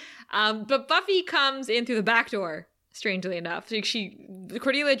that. But Buffy comes in through the back door, strangely enough.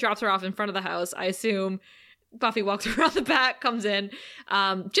 Cordelia drops her off in front of the house, I assume. Buffy walks around the back, comes in.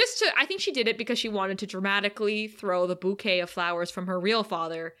 I think she did it because she wanted to dramatically throw the bouquet of flowers from her real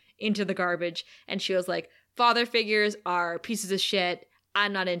father into the garbage. And she was like, father figures are pieces of shit.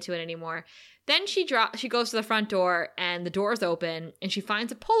 I'm not into it anymore. Then she goes to the front door and the door's open and she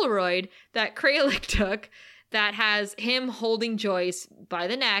finds a Polaroid that Kralik took that has him holding Joyce by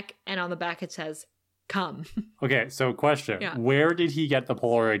the neck, and on the back it says, "Come." Okay, so question. Yeah. Where did he get the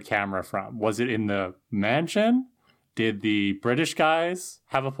Polaroid camera from? Was it in the mansion? Did the British guys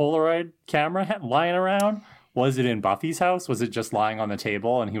have a Polaroid camera lying around? Was it in Buffy's house? Was it just lying on the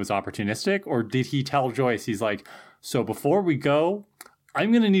table and he was opportunistic? Or did he tell Joyce, he's like, so before we go,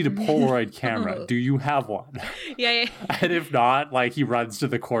 I'm going to need a Polaroid camera. Do you have one? Yeah. And if not, like, he runs to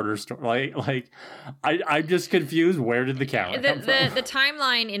the corner store. I'm just confused. Where did the camera come from? The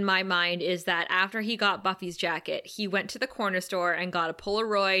timeline in my mind is that after he got Buffy's jacket, he went to the corner store and got a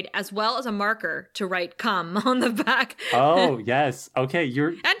Polaroid as well as a marker to write "come" on the back. Oh, yes. Okay,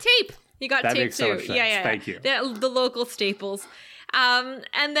 and tape. He got that tape makes too. So much sense. Yeah. Thank you. The local staples. And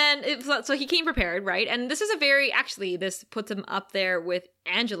then so he came prepared, right? And this is this puts him up there with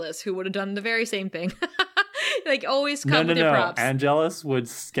Angelus, who would have done the very same thing. Like, always come with your props. Angelus would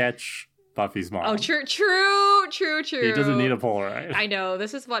sketch Buffy's mom. Oh, true. He doesn't need a Polaroid. I know.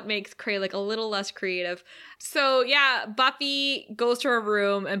 This is what makes Kralik a little less creative. So, yeah, Buffy goes to her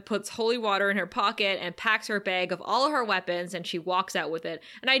room and puts holy water in her pocket and packs her bag of all of her weapons, and she walks out with it.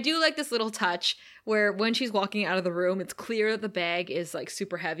 And I do like this little touch where when she's walking out of the room, it's clear that the bag is like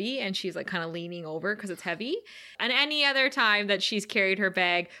super heavy and she's like kind of leaning over because it's heavy. And any other time that she's carried her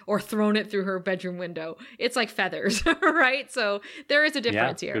bag or thrown it through her bedroom window, it's like feathers, right? So there is a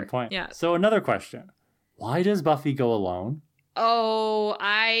difference here. Good point. Yeah. So another question. Why does Buffy go alone? Oh,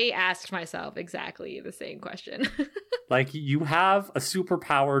 I asked myself exactly the same question. Like, you have a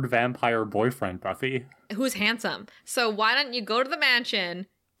superpowered vampire boyfriend, Buffy. Who's handsome. So why don't you go to the mansion,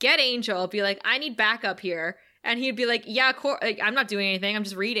 get Angel, be like, I need backup here. And he'd be like, yeah, of course. Like, I'm not doing anything. I'm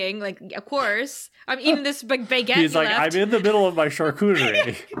just reading. Like, of course. I'm eating this big baguette. He's like, I'm in the middle of my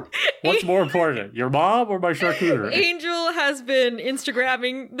charcuterie. What's more important, your mom or my charcuterie? Angel has been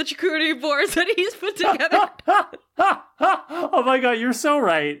Instagramming the charcuterie boards that he's put together. Oh my god, you're so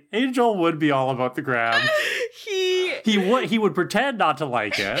right. Angel would be all about the gram. He would pretend not to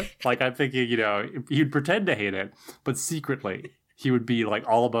like it. Like, I'm thinking, he'd pretend to hate it, but secretly he would be like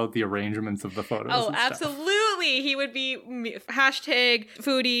all about the arrangements of the photos. Oh, absolutely. He would be hashtag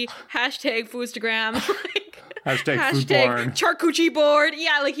foodie, hashtag foodstagram, hashtag food porn, charcuterie board.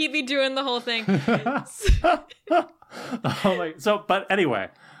 Yeah, like he'd be doing the whole thing. But anyway,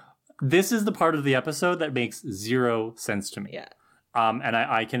 this is the part of the episode that makes zero sense to me. Yeah. And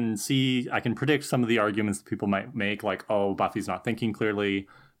I can predict some of the arguments that people might make, like, oh, Buffy's not thinking clearly.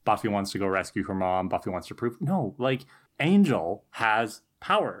 Buffy wants to go rescue her mom. Buffy wants to prove. No, like, Angel has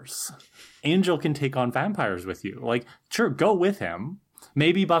powers. Angel can take on vampires with you. Like, sure, go with him.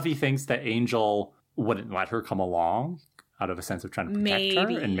 Maybe Buffy thinks that Angel wouldn't let her come along out of a sense of trying to protect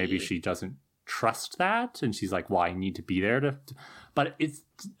her. And maybe she doesn't trust that. And she's like, well, I need to be there to... But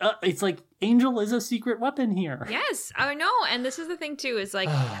it's like Angel is a secret weapon here. Yes, I know. And this is the thing too, is like,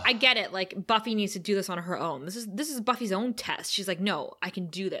 I get it. Like, Buffy needs to do this on her own. This is Buffy's own test. She's like, no, I can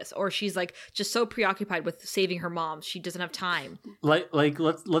do this. Or she's like just so preoccupied with saving her mom, she doesn't have time. Like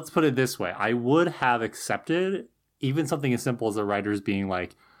let's put it this way. I would have accepted even something as simple as the writers being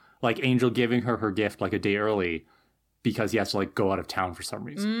like Angel giving her gift like a day early, because he has to like go out of town for some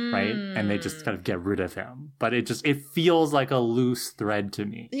reason, right? And they just kind of get rid of him. But it feels like a loose thread to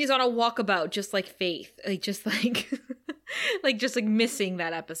me. He's on a walkabout, just like Faith, like just like missing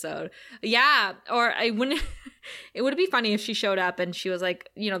that episode. Yeah, or I wouldn't. It would be funny if she showed up and she was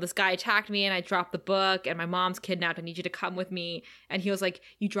like, this guy attacked me and I dropped the book and my mom's kidnapped. I need you to come with me. And he was like,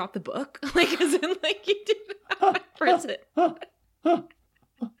 you dropped the book? Like, as in, like, you didn't have my prison.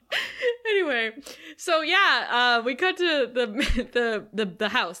 Anyway, so yeah, we cut to the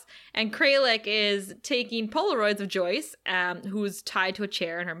house, and Kralik is taking Polaroids of Joyce, who's tied to a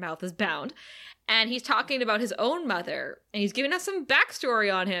chair and her mouth is bound, and he's talking about his own mother, and he's giving us some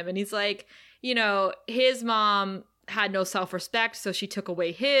backstory on him, and he's like, his mom had no self-respect, so she took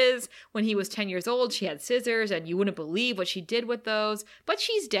away his. When he was 10 years old, she had scissors, and you wouldn't believe what she did with those, but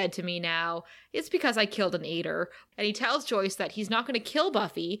she's dead to me now. It's because I killed an aider. And he tells Joyce that he's not going to kill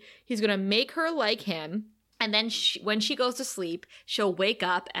Buffy. He's going to make her like him. And then when she goes to sleep, she'll wake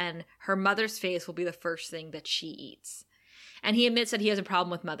up and her mother's face will be the first thing that she eats. And he admits that he has a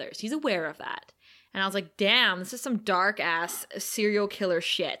problem with mothers. He's aware of that. And I was like, damn, this is some dark-ass serial killer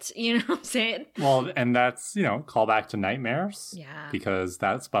shit. You know what I'm saying? Well, and that's, call back to nightmares. Yeah. Because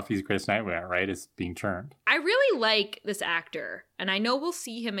that's Buffy's greatest nightmare, right? Is being turned. I really like this actor. And I know we'll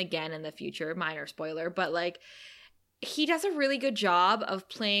see him again in the future. Minor spoiler. But, like, he does a really good job of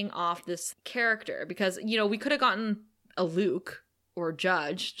playing off this character. Because, we could have gotten a Luke or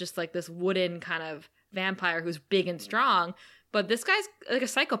Judge. Just, like, this wooden kind of vampire who's big and strong. But this guy's, like, a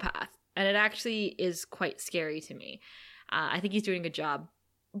psychopath. And it actually is quite scary to me. I think he's doing a good job.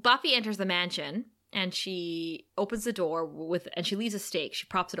 Buffy enters the mansion and she opens the door and she leaves a stake. She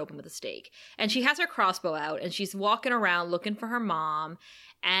props it open with a stake. And she has her crossbow out and she's walking around looking for her mom.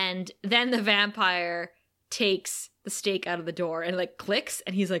 And then the vampire takes the stake out of the door and like clicks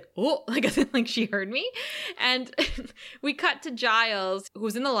and he's like, oh, like, as in, like, she heard me. And we cut to Giles,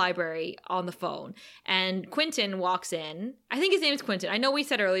 who's in the library on the phone, and Quentin walks in. I think his name is Quentin. I know we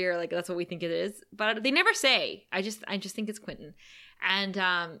said earlier, like, that's what we think it is, but they never say. I just think it's Quentin.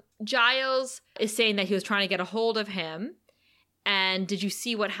 And Giles is saying that he was trying to get a hold of him. And did you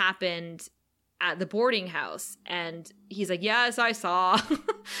see what happened at the boarding house? And he's like, yes, I saw.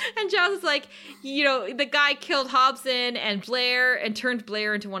 And Giles is like, the guy killed Hobson and Blair and turned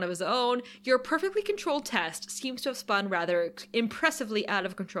Blair into one of his own. Your perfectly controlled test seems to have spun rather impressively out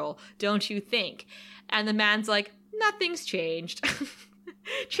of control, don't you think? And the man's like, nothing's changed.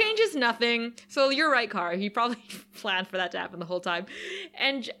 Change is nothing. So you're right, Cara. He probably planned for that to happen the whole time.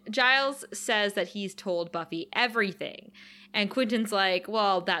 And Giles says that he's told Buffy everything. And Quentin's like,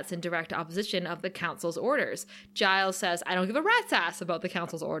 well, that's in direct opposition of the council's orders. Giles says, I don't give a rat's ass about the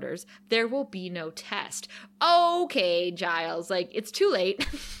council's orders. There will be no test. Okay, Giles, like, it's too late.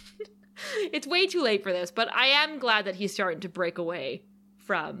 It's way too late for this, but I am glad that he's starting to break away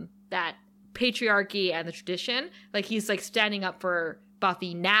from that patriarchy and the tradition. Like, he's, like, standing up for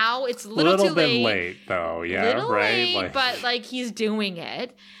Buffy now. It's a little too late. Bit late, though. Yeah, little right? late, but, like, he's doing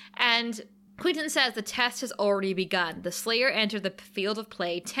it. And Quentin says the test has already begun. The Slayer entered the field of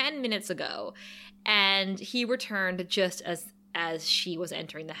play 10 minutes ago, and he returned just as she was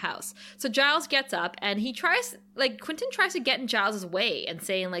entering the house. So Giles gets up, and Quentin tries to get in Giles's way and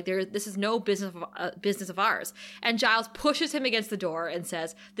saying, like, this is no business of ours. And Giles pushes him against the door and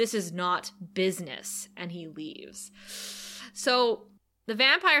says, this is not business, and he leaves. So the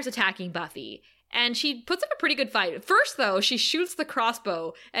vampire's attacking Buffy, and she puts up a pretty good fight. First, though, she shoots the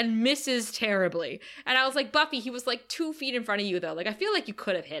crossbow and misses terribly. And I was like, Buffy, he was like 2 feet in front of you, though. Like, I feel like you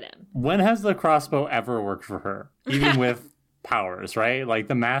could have hit him. When has the crossbow ever worked for her? Even with powers, right? Like,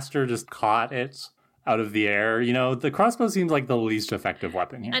 the master just caught it out of the air. You know, the crossbow seems like the least effective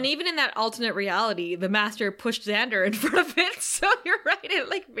weapon here. And even in that alternate reality, the master pushed Xander in front of it. So you're right, it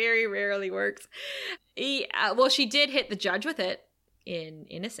like very rarely works. Well, she did hit the judge with it in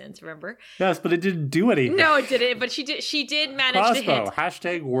Innocence, remember? Yes, but it didn't do anything. No, it didn't, but she did manage to hit.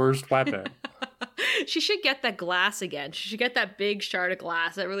 Hashtag worst weapon. She should get that glass again. She should get that big shard of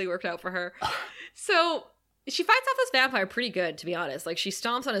glass. That really worked out for her. So she fights off this vampire pretty good, to be honest. Like, she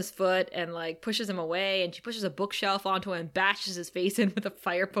stomps on his foot and, like, pushes him away, and she pushes a bookshelf onto him and bashes his face in with a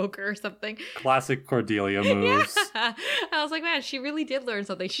fire poker or something. Classic Cordelia moves. Yeah. I was like, man, she really did learn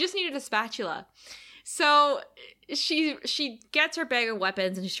something. She just needed a spatula. So she gets her bag of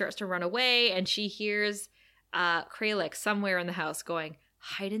weapons and she starts to run away, and she hears Kralik somewhere in the house going,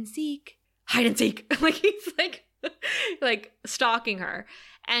 hide and seek. Like, he's like stalking her.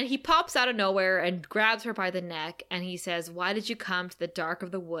 And he pops out of nowhere and grabs her by the neck, and he says, why did you come to the dark of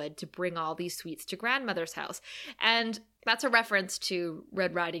the wood to bring all these sweets to grandmother's house? And that's a reference to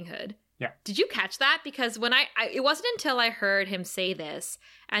Red Riding Hood. Yeah. Did you catch that? Because when it wasn't until I heard him say this,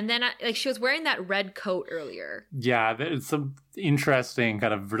 and then she was wearing that red coat earlier. Yeah, it's some interesting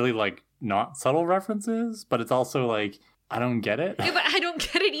kind of really, like, not subtle references, but it's also like, I don't get it. Yeah, but I don't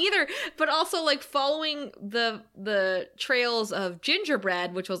get it either. But also, like, following the trails of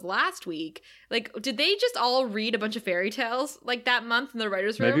Gingerbread, which was last week, like, did they just all read a bunch of fairy tales, like, that month in the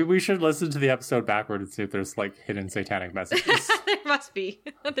writer's room? Maybe we should listen to the episode backward and see if there's, like, hidden satanic messages. There must be.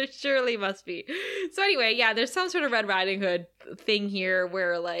 There surely must be. So anyway, yeah, there's some sort of Red Riding Hood thing here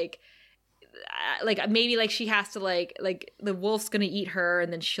where, like maybe, like, she has to, like the wolf's gonna eat her,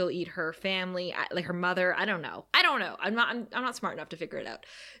 and then she'll eat her family, like her mother. I don't know. I'm not smart enough to figure it out.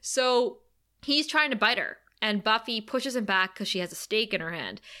 So he's trying to bite her, and Buffy pushes him back because she has a stake in her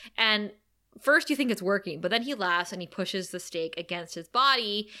hand. And first you think it's working, but then he laughs and he pushes the stake against his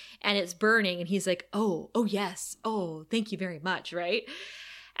body, and it's burning, and he's like, oh yes, oh, thank you very much, right?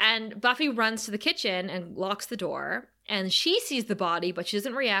 And Buffy runs to the kitchen and locks the door, and she sees the body, but she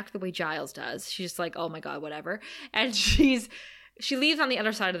doesn't react the way Giles does. She's just like, oh my god, whatever. And she leaves on the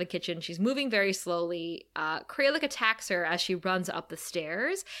other side of the kitchen. She's moving very slowly. Kralik attacks her as she runs up the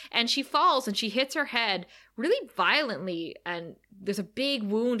stairs, and she falls and she hits her head really violently, and there's a big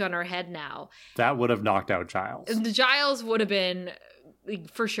wound on her head now. That would have knocked out Giles. Giles would have been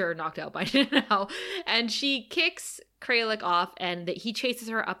for sure knocked out by now. And she kicks Kralik off, and he chases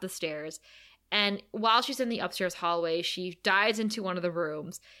her up the stairs. And while she's in the upstairs hallway, she dives into one of the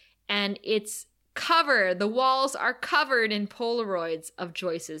rooms, and it's covered. The walls are covered in Polaroids of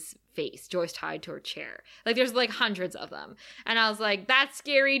Joyce's face. Joyce tied to her chair. Like, there's like hundreds of them. And I was like, that's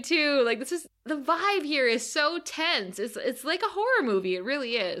scary too. Like, the vibe here is so tense. It's like a horror movie. It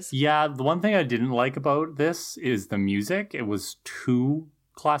really is. Yeah, the one thing I didn't like about this is the music. It was too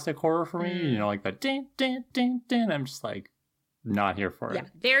classic horror for me. You know, like that din, din, din, din. I'm just like, not here for it. Yeah,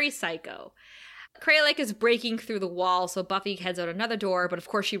 very psycho. Kralik is breaking through the wall, so Buffy heads out another door, but of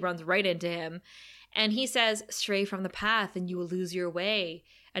course she runs right into him. And he says, stray from the path and you will lose your way.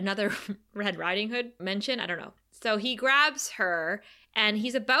 Another Red Riding Hood mention? I don't know. So he grabs her, and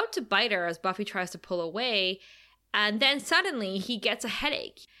he's about to bite her as Buffy tries to pull away. And then suddenly he gets a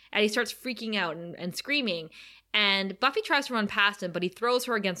headache, and he starts freaking out and screaming. And Buffy tries to run past him, but he throws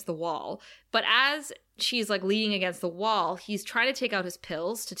her against the wall. But as she's like leaning against the wall, he's trying to take out his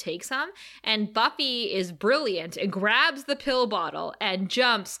pills to take some. And Buffy is brilliant and grabs the pill bottle and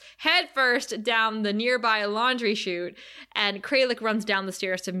jumps headfirst down the nearby laundry chute. And Kralik runs down the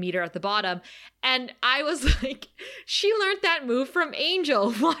stairs to meet her at the bottom. And I was like, she learned that move from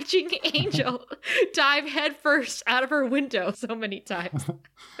Angel, watching Angel dive headfirst out of her window so many times.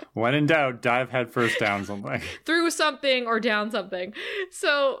 When in doubt, dive headfirst down something. Through something or down something.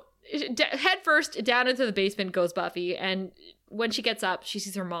 So headfirst down into the basement goes Buffy, and when she gets up, she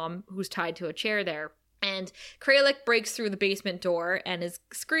sees her mom, who's tied to a chair there. And Kralik breaks through the basement door and is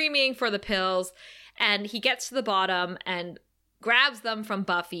screaming for the pills, and he gets to the bottom, and grabs them from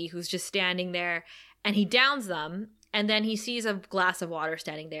Buffy, who's just standing there, and he downs them. And then he sees a glass of water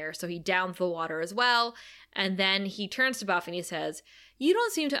standing there, so he downs the water as well. And then he turns to Buffy and he says, "You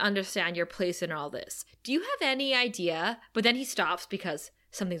don't seem to understand your place in all this. Do you have any idea?" But then he stops because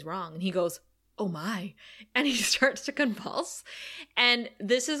something's wrong. And he goes, "Oh my." And he starts to convulse. And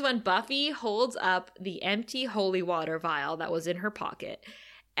this is when Buffy holds up the empty holy water vial that was in her pocket.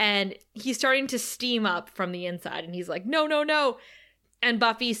 And he's starting to steam up from the inside. And he's like, "No, no, no." And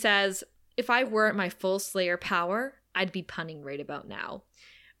Buffy says, "If I were at my full Slayer power, I'd be punning right about now."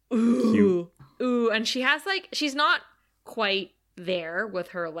 Ooh. Cute. Ooh. And she has like, she's not quite there with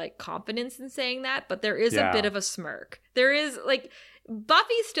her like confidence in saying that, but there is a bit of a smirk. There is like,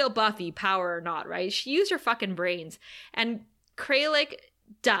 Buffy's still Buffy, power or not, right? She used her fucking brains. And Kralik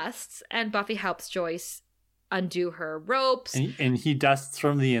dusts, and Buffy helps Joyce undo her ropes. And he dusts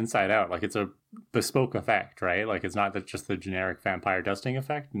from the inside out. Like, it's a bespoke effect, right? Like, it's not just the generic vampire dusting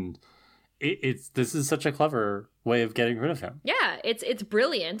effect. And this is such a clever way of getting rid of him. Yeah, it's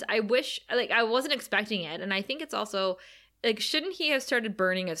brilliant. I wish, like, I wasn't expecting it. And I think it's also, like, shouldn't he have started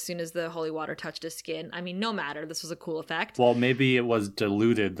burning as soon as the holy water touched his skin? I mean, no matter. This was a cool effect. Well, maybe it was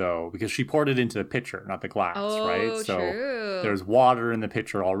diluted, though, because she poured it into the pitcher, not the glass, right? So true. There's water in the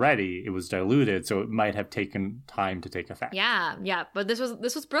pitcher already. It was diluted, so it might have taken time to take effect. Yeah. But this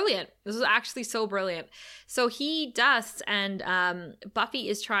was brilliant. This was actually so brilliant. So he dusts, and Buffy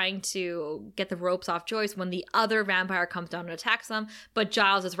is trying to get the ropes off Joyce when the other vampire comes down and attacks them. But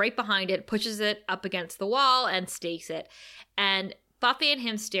Giles is right behind it, pushes it up against the wall, and stakes it. And Buffy and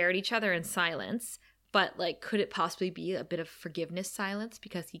him stare at each other in silence. But, like, could it possibly be a bit of forgiveness silence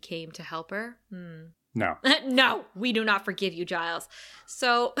because he came to help her? No. No, we do not forgive you, Giles.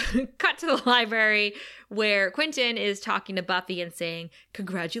 So, cut to the library where Quentin is talking to Buffy and saying,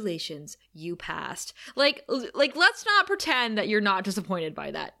 "Congratulations, you passed." Like, let's not pretend that you're not disappointed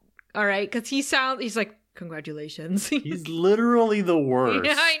by that. All right? Because he's like, "Congratulations." He's literally the worst,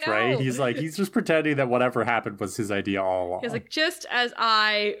 Yeah, I know. right? He's just pretending that whatever happened was his idea all along. He's like, "Just as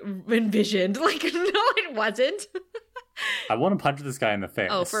I envisioned." Like, no, it wasn't. I want to punch this guy in the face.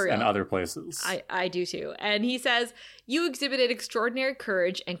 Oh, for real. And other places. I do too. And he says, "You exhibited extraordinary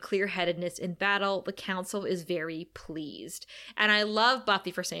courage and clear-headedness in battle. The council is very pleased." And I love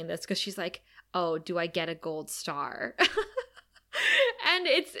Buffy for saying this because she's like, "Oh, do I get a gold star?" And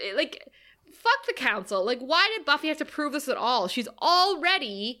it's like, fuck the council. Like, why did Buffy have to prove this at all? She's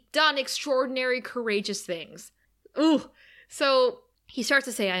already done extraordinary, courageous things. Ooh. So he starts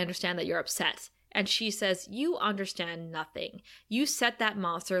to say, "I understand that you're upset." And she says, "You understand nothing. You set that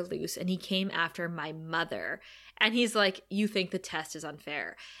monster loose and he came after my mother." And he's like, "You think the test is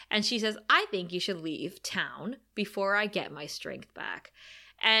unfair." And she says, "I think you should leave town before I get my strength back."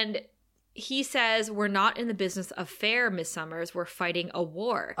 And he says, "We're not in the business of fair, Miss Summers. We're fighting a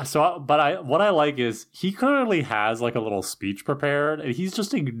war." What I like is he clearly has like a little speech prepared and he's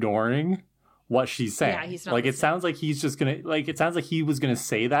just ignoring what she's saying. Yeah, he's not like, listening. it sounds like he's just gonna, like, it sounds like he was gonna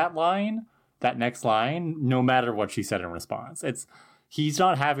say that next line, no matter what she said in response. He's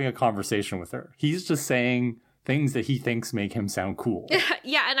not having a conversation with her. He's just saying things that he thinks make him sound cool.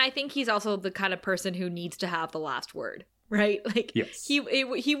 Yeah, and I think he's also the kind of person who needs to have the last word, right? Like, Yes. he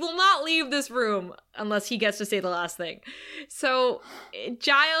will not leave this room unless he gets to say the last thing. So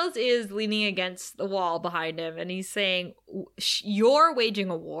Giles is leaning against the wall behind him, and he's saying, "You're waging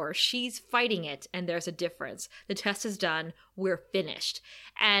a war. She's fighting it, and there's a difference. The test is done. We're finished."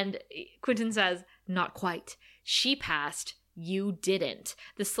 And Quentin says, "Not quite. She passed. You didn't.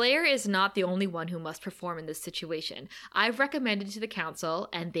 The Slayer is not the only one who must perform in this situation. I've recommended to the council,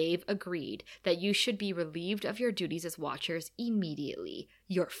 and they've agreed, that you should be relieved of your duties as watchers immediately.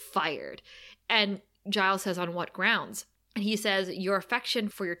 You're fired." And Giles says, "On what grounds?" And he says, "Your affection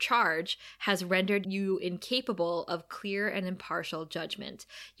for your charge has rendered you incapable of clear and impartial judgment.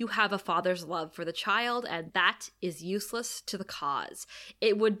 You have a father's love for the child, and that is useless to the cause.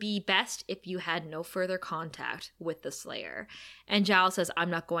 It would be best if you had no further contact with the Slayer." And Giles says, "I'm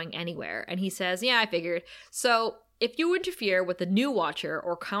not going anywhere." And he says, "Yeah, I figured. So if you interfere with the new Watcher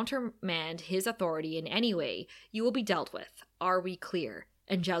or countermand his authority in any way, you will be dealt with. Are we clear?"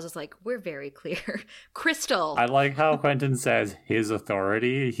 And Giles is like, "We're very clear." Crystal. I like how Quentin says his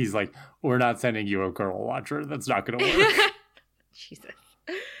authority. He's like, "We're not sending you a girl watcher. That's not going to work." Jesus.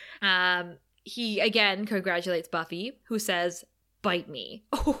 He again congratulates Buffy, who says, "Bite me."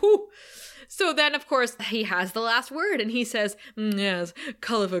 So then, of course, he has the last word, and he says, "Yes,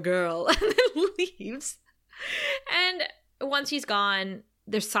 cull of a girl," and then leaves. And once he's gone,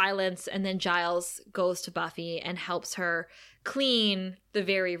 there's silence, and then Giles goes to Buffy and helps her clean the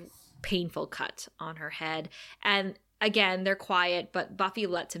very painful cut on her head. And again, they're quiet, but Buffy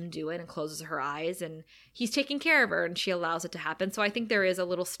lets him do it and closes her eyes, and he's taking care of her, and she allows it to happen. So I think there is a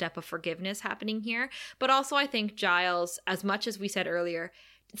little step of forgiveness happening here. But also I think Giles, as much as we said earlier,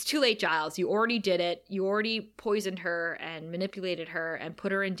 it's too late, Giles. You already did it. You already poisoned her and manipulated her and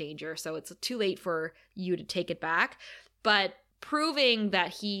put her in danger. So it's too late for you to take it back. But proving that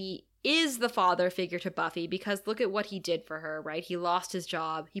he is the father figure to Buffy, because look at what he did for her, right? He lost his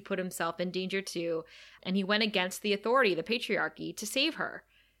job. He put himself in danger too. And he went against the authority, the patriarchy, to save her.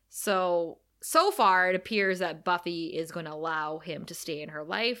 So far it appears that Buffy is going to allow him to stay in her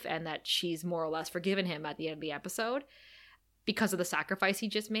life and that she's more or less forgiven him at the end of the episode because of the sacrifice he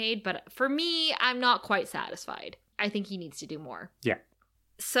just made. But for me, I'm not quite satisfied. I think he needs to do more. Yeah.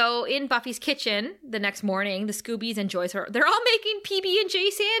 So in Buffy's kitchen the next morning, the Scoobies and Joyce they're all making PB&J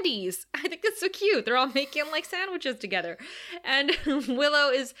Sandies. I think that's so cute. They're all making like sandwiches together. And Willow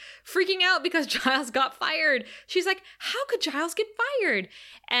is freaking out because Giles got fired. She's like, how could Giles get fired?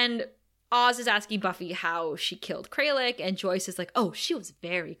 And Oz is asking Buffy how she killed Kralik, and Joyce is like, oh, she was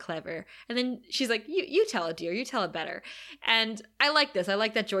very clever. And then she's like, you tell it, dear. You tell it better. And I like this. I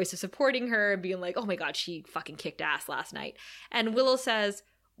like that Joyce is supporting her and being like, oh my God, she fucking kicked ass last night. And Willow says,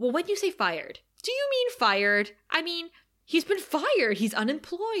 well, when you say fired, do you mean fired? I mean, he's been fired. He's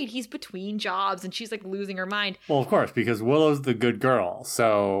unemployed. He's between jobs. And she's like losing her mind. Well, of course, because Willow's the good girl.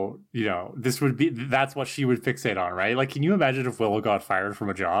 So, that's what she would fixate on, right? Like, can you imagine if Willow got fired from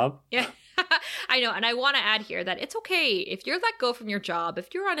a job? Yeah. I know. And I want to add here that it's okay if you're let go from your job,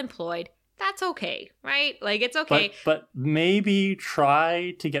 if you're unemployed, that's okay, right? Like, it's okay. But maybe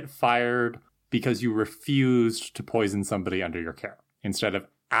try to get fired because you refused to poison somebody under your care instead of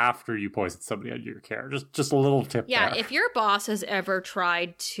after you poison somebody under your care. Just a little tip there. Yeah, if your boss has ever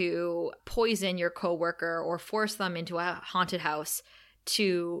tried to poison your coworker or force them into a haunted house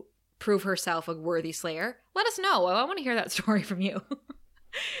to prove herself a worthy slayer, let us know. I want to hear that story from you.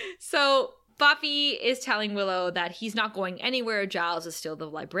 So Buffy is telling Willow that he's not going anywhere. Giles is still the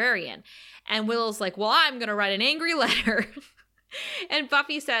librarian. And Willow's like, well, I'm going to write an angry letter. And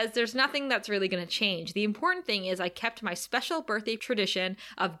Buffy says, there's nothing that's really going to change. The important thing is I kept my special birthday tradition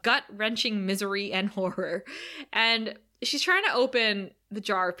of gut-wrenching misery and horror. And she's trying to open the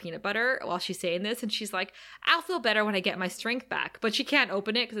jar of peanut butter while she's saying this. And she's like, I'll feel better when I get my strength back. But she can't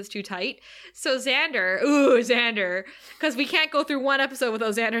open it because it's too tight. So Xander, because we can't go through one episode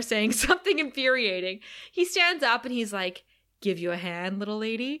without Xander saying something infuriating. He stands up and he's like, give you a hand, little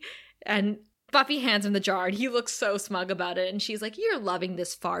lady. And Buffy hands him the jar and he looks so smug about it. And she's like, you're loving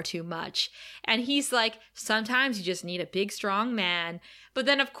this far too much. And he's like, sometimes you just need a big, strong man. But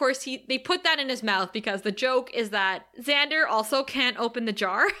then, of course, they put that in his mouth because the joke is that Xander also can't open the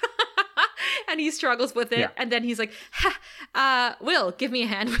jar. And he struggles with it. Yeah. And then he's like, Will, give me a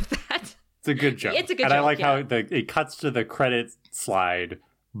hand with that. It's a good joke. It's a good joke. And I like how it cuts to the credit slide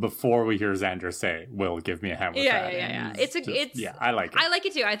before we hear Xander say, Will, give me a hand with that. Yeah. I like it. I like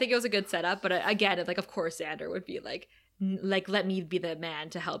it too. I think it was a good setup. But again, of course, Xander would be like, let me be the man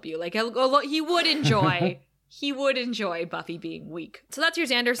to help you. Like, he would enjoy... He would enjoy Buffy being weak. So that's your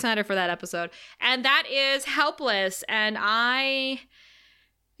Xander Snyder for that episode. And that is Helpless. And I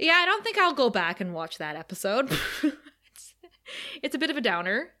don't think I'll go back and watch that episode. It's a bit of a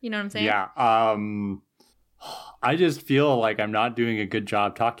downer. You know what I'm saying? Yeah. I just feel like I'm not doing a good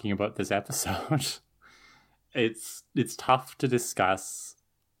job talking about this episode. It's tough to discuss.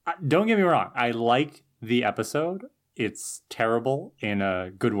 Don't get me wrong. I like the episode. It's terrible in a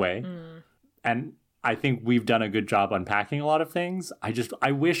good way. And I think we've done a good job unpacking a lot of things.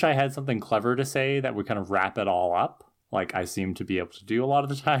 I wish I had something clever to say that would kind of wrap it all up, like I seem to be able to do a lot of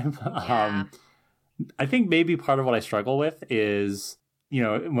the time. Yeah. I think maybe part of what I struggle with is,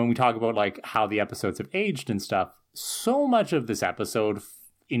 when we talk about like how the episodes have aged and stuff, so much of this episode,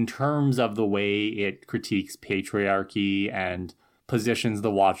 in terms of the way it critiques patriarchy and positions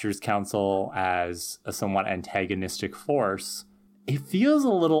the Watchers Council as a somewhat antagonistic force, it feels a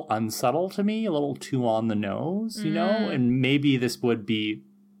little unsubtle to me, a little too on the nose, and maybe it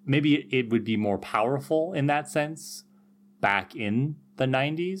would be more powerful in that sense back in the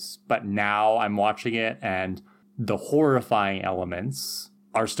 90s. But now I'm watching it and the horrifying elements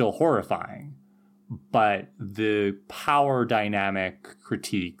are still horrifying, but the power dynamic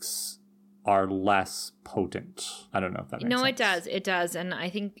critiques are less potent. I don't know if that makes sense. No, it does. It does. And I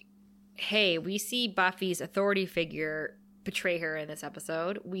think, hey, we see Buffy's authority figure betray her in this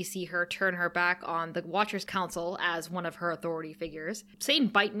episode. We see her turn her back on the Watchers Council as one of her authority figures. Saying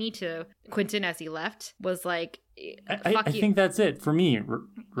bite me to Quentin as he left was like, I think that's it for me,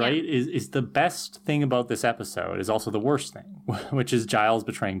 right? Yeah. Is the best thing about this episode is also the worst thing, which is Giles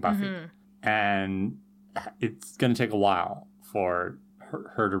betraying Buffy. And it's going to take a while for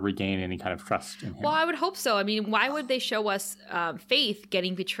her to regain any kind of trust in him. Well, I would hope so. I mean, why would they show us Faith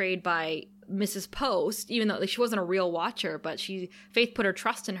getting betrayed by Mrs. Post, even though she wasn't a real watcher, but Faith put her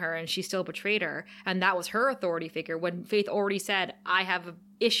trust in her and she still betrayed her. And that was her authority figure when Faith already said, I have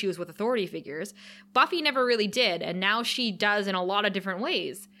issues with authority figures. Buffy never really did. And now she does in a lot of different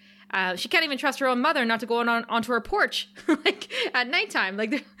ways. She can't even trust her own mother not to go onto her porch like at nighttime. Like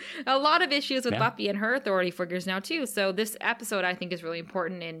there's a lot of issues with Buffy and her authority figures now too. So this episode I think is really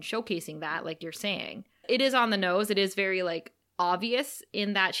important in showcasing that, like you're saying. It is on the nose. It is very like obvious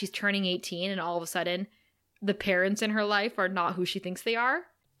in that she's turning 18 and all of a sudden the parents in her life are not who she thinks they are.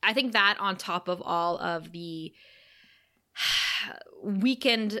 I think that on top of all of the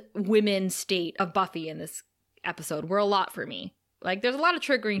weakened women state of Buffy in this episode were a lot for me. Like, there's a lot of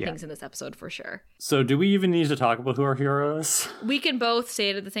triggering things in this episode, for sure. So do we even need to talk about who our hero is? We can both say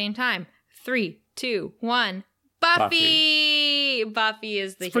it at the same time. 3, 2, 1. Buffy! Buffy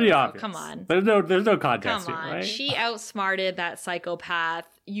is the hero. Pretty obvious. Come on. There's no contest here, right? She outsmarted that psychopath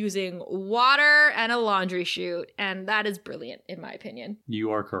using water and a laundry chute, and that is brilliant, in my opinion.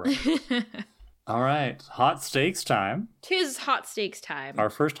 You are correct. All right. Hot stakes time. 'Tis hot stakes time. Our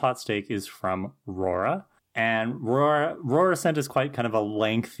first hot stake is from Rora. And Rora sent us quite kind of a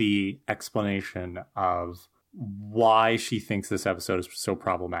lengthy explanation of why she thinks this episode is so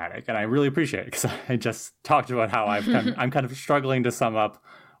problematic. And I really appreciate it because I just talked about how I'm kind of struggling to sum up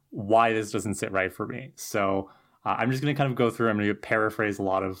why this doesn't sit right for me. So I'm just going to kind of go through. I'm going to paraphrase a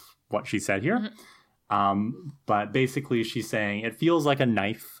lot of what she said here. But basically she's saying it feels like a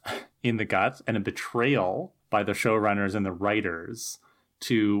knife in the gut and a betrayal by the showrunners and the writers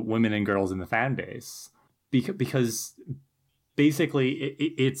to women and girls in the fan base. Because basically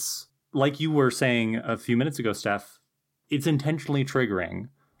it's like you were saying a few minutes ago, Steph, it's intentionally triggering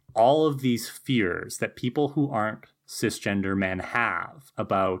all of these fears that people who aren't cisgender men have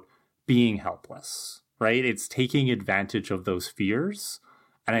about being helpless, right? It's taking advantage of those fears.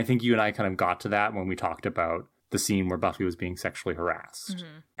 And I think you and I kind of got to that when we talked about the scene where Buffy was being sexually harassed.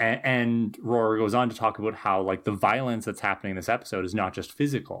 Mm-hmm. And Rora goes on to talk about how like the violence that's happening in this episode is not just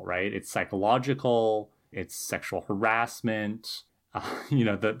physical, right? It's psychological. It's sexual harassment.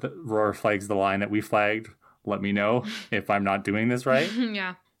 The Rora flags the line that we flagged. Let me know if I'm not doing this right.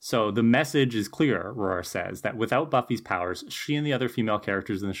 Yeah. So the message is clear, Rora says, that without Buffy's powers, she and the other female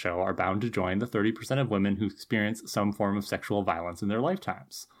characters in the show are bound to join the 30% of women who experience some form of sexual violence in their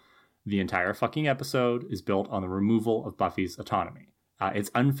lifetimes. The entire fucking episode is built on the removal of Buffy's autonomy.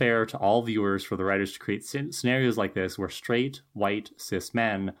 It's unfair to all viewers for the writers to create scenarios like this where straight, white, cis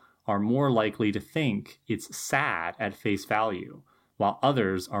men are more likely to think it's sad at face value, while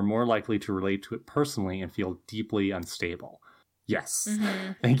others are more likely to relate to it personally and feel deeply unstable. Yes.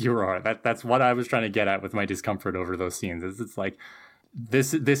 Mm-hmm. Thank you, Rora. That's what I was trying to get at with my discomfort over those scenes. It's like,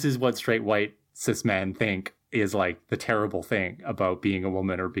 this is what straight, white, cis men think is like the terrible thing about being a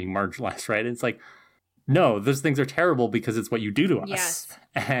woman or being marginalized, right? It's like, no, those things are terrible because it's what you do to us. Yes.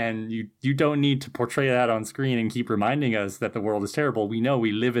 And you don't need to portray that on screen and keep reminding us that the world is terrible. We know,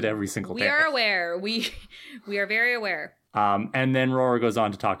 we live it every single day. We are aware. We are very aware. And then Rora goes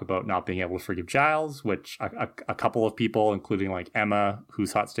on to talk about not being able to forgive Giles, which a couple of people, including like Emma,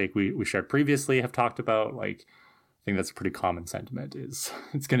 whose hot stake we shared previously, have talked about. Like, I think that's a pretty common sentiment, is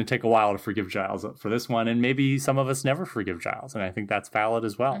it's going to take a while to forgive Giles for this one. And maybe some of us never forgive Giles. And I think that's valid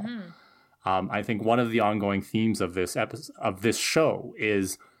as well. Mm-hmm. I think one of the ongoing themes of this episode, of this show,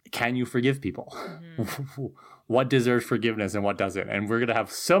 is, can you forgive people? Mm-hmm. What deserves forgiveness and what doesn't? And we're going to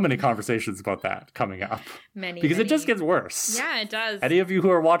have so many conversations about that coming up. Because it just gets worse. Yeah, it does. Any of you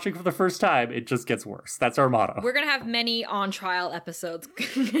who are watching for the first time, it just gets worse. That's our motto. We're going to have many on trial episodes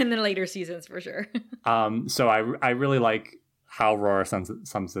in the later seasons for sure. So I really like how Rora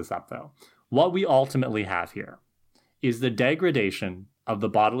sums this up, though. What we ultimately have here is the degradation of the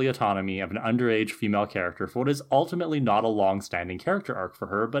bodily autonomy of an underage female character for what is ultimately not a long-standing character arc for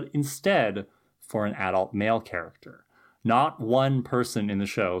her, but instead for an adult male character. Not one person in the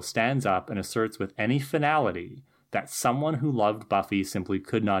show stands up and asserts with any finality that someone who loved Buffy simply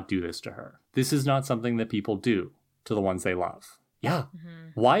could not do this to her. This is not something that people do to the ones they love. Yeah. Mm-hmm.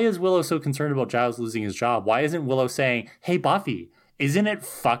 Why is Willow so concerned about Giles losing his job? Why isn't Willow saying, hey, Buffy, isn't it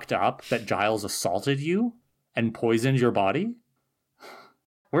fucked up that Giles assaulted you and poisoned your body?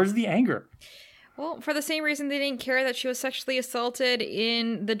 Where's the anger? Well, for the same reason they didn't care that she was sexually assaulted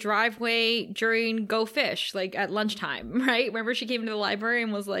in the driveway during Go Fish, like at lunchtime, right? Remember she came into the library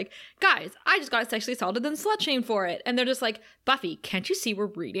and was like, guys, I just got sexually assaulted and slut-shamed for it. And they're just like, Buffy, can't you see we're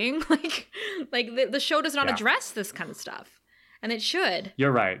reading? like the show does not address this kind of stuff. and it should.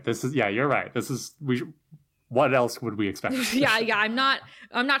 You're right. You're right. What else would we expect? yeah, I'm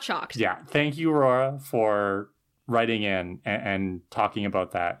not shocked. Yeah. Thank you, Aurora, for writing in and talking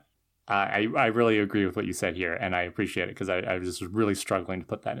about that. I really agree with what you said here, and I appreciate it because I was just really struggling to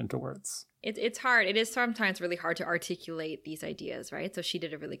put that into words. It's hard. It is sometimes really hard to articulate these ideas, right? So she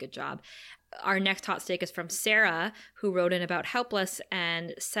did a really good job. Our next hot take is from Sarah, who wrote in about Helpless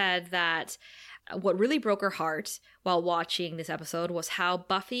and said that what really broke her heart while watching this episode was how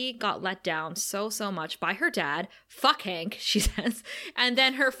Buffy got let down so much by her dad, fuck Hank, she says, and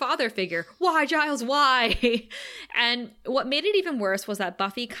then her father figure, why Giles, why? And what made it even worse was that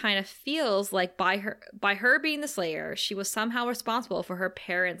Buffy kind of feels like by her being the Slayer, she was somehow responsible for her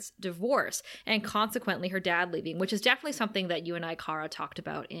parents' divorce and consequently her dad leaving, which is definitely something that you and I, Cara, talked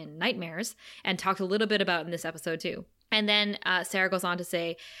about in Nightmares and talked a little bit about in this episode too. And then Sarah goes on to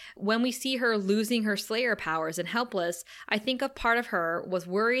say, when we see her losing her Slayer powers and Helpless, I think a part of her was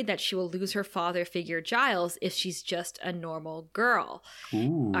worried that she will lose her father figure Giles if she's just a normal girl.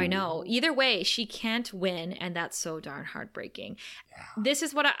 Ooh. I know. Either way, she can't win, and that's so darn heartbreaking. Yeah. This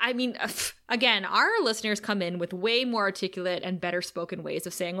is what I mean, again, our listeners come in with way more articulate and better spoken ways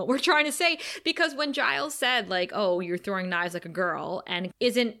of saying what we're trying to say, because when Giles said, like, oh, you're throwing knives like a girl, and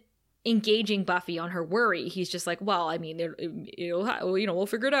isn't engaging Buffy on her worry, he's just like, well, I mean, we'll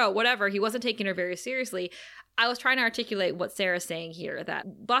figure it out, whatever. He wasn't taking her very seriously. I was trying to articulate what Sarah's saying here,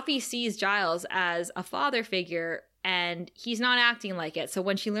 that Buffy sees Giles as a father figure and he's not acting like it. So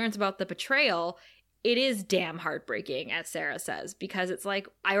when she learns about the betrayal, it is damn heartbreaking, as Sarah says, because it's like,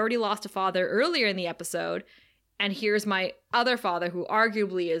 I already lost a father earlier in the episode, and here's my other father who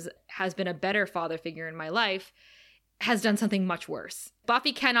arguably has been a better father figure in my life, has done something much worse.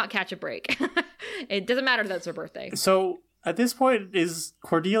 Buffy cannot catch a break. It doesn't matter if that's her birthday. So at this point, is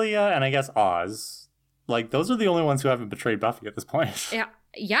Cordelia and I guess Oz, like, those are the only ones who haven't betrayed Buffy at this point.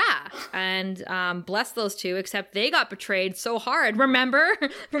 Yeah. And bless those two, except they got betrayed so hard. Remember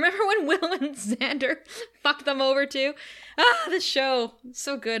when Will and Xander fucked them over too? This show,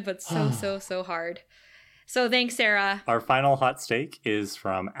 so good, but so hard. So thanks, Sarah. Our final hot stake is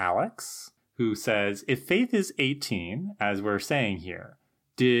from Alex, who says, if Faith is 18, as we're saying here,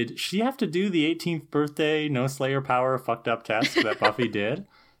 did she have to do the 18th birthday no Slayer power fucked up test that Buffy did?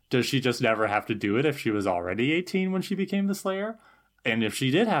 Does she just never have to do it if she was already 18 when she became the Slayer? And if she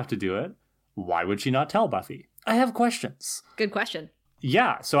did have to do it, why would she not tell Buffy? I have questions. Good question.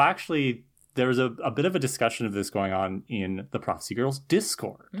 Yeah, so actually, there's a bit of a discussion of this going on in the Prophecy Girls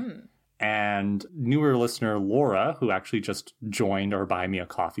Discord. And newer listener Laura, who actually just joined our Buy Me a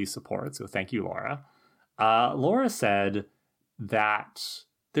Coffee support, so thank you, Laura. Laura said that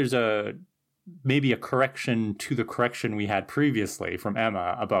there's maybe a correction to the correction we had previously from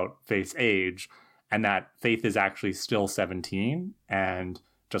Emma about Faith's age, and that Faith is actually still 17 and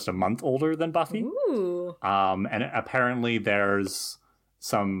just a month older than Buffy. Ooh. And apparently there's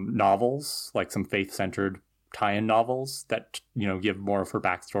some novels, like some Faith-centered tie-in novels that, give more of her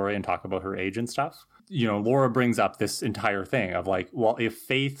backstory and talk about her age and stuff. Laura brings up this entire thing of like, well, if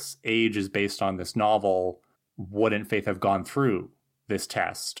Faith's age is based on this novel, wouldn't Faith have gone through this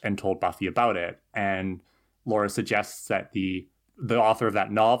test and told Buffy about it? And Laura suggests that the author of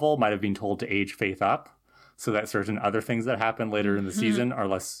that novel might have been told to age Faith up so that certain other things that happen later in the season are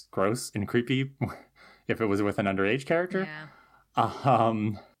less gross and creepy if it was with an underage character.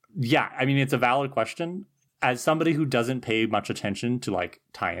 Yeah, I mean, it's a valid question. As somebody who doesn't pay much attention to like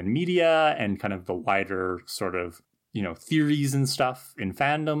tie-in media and kind of the wider sort of, theories and stuff in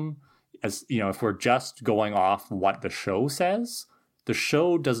fandom, as if we're just going off what the show says, the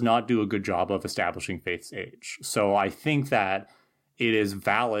show does not do a good job of establishing Faith's age. So I think that it is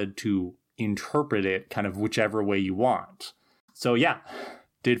valid to interpret it kind of whichever way you want. So yeah,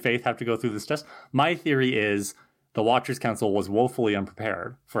 did Faith have to go through this test? My theory is the Watchers Council was woefully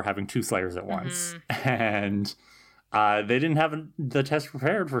unprepared for having two Slayers at once. And they didn't have the test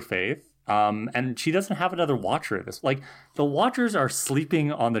prepared for Faith. And she doesn't have another Watcher at this. Like, the Watchers are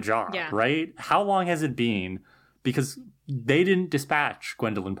sleeping on the job, right? How long has it been? Because they didn't dispatch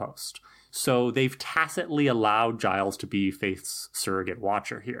Gwendolyn Post. So they've tacitly allowed Giles to be Faith's surrogate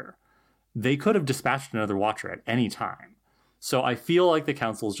Watcher here. They could have dispatched another Watcher at any time. So I feel like the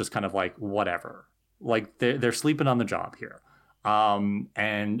Council's just kind of like, whatever. Like, they're sleeping on the job here.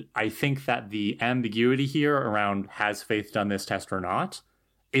 And I think that the ambiguity here around has Faith done this test or not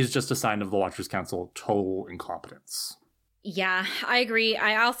is just a sign of the Watchers Council total incompetence. Yeah, I agree.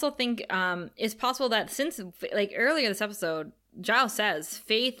 I also think it's possible that since, like, earlier this episode, Giles says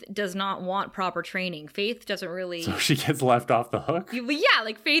Faith does not want proper training. Faith doesn't really. So she gets left off the hook? Yeah,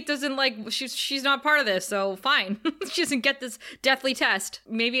 like Faith doesn't like, she's not part of this, so fine. She doesn't get this deathly test.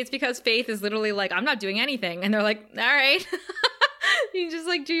 Maybe it's because Faith is literally like, I'm not doing anything. And they're like, all right. You just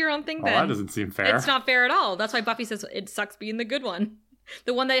like do your own thing then. Well, that doesn't seem fair. It's not fair at all. That's why Buffy says it sucks being the good one.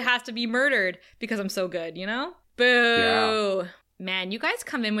 The one that has to be murdered because I'm so good, you know? Boo. Yeah. Man, you guys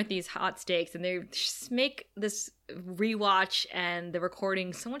come in with these hot takes and they just make this rewatch and the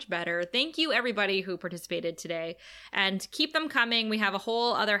recording so much better. Thank you, everybody who participated today. And keep them coming. We have a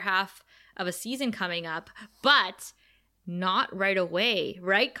whole other half of a season coming up, but not right away.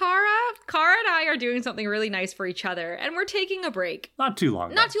 Right, Cara? Cara and I are doing something really nice for each other, and we're taking a break. Not too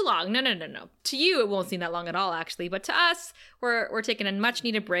long. Not too long. No. To you, it won't seem that long at all, actually. But to us, we're taking a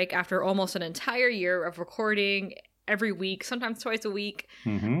much-needed break after almost an entire year of recording every week, sometimes twice a week.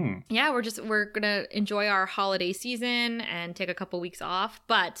 Mm-hmm. Yeah, we're gonna enjoy our holiday season and take a couple weeks off,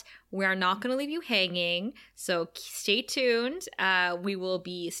 but we're not gonna leave you hanging, so stay tuned. We will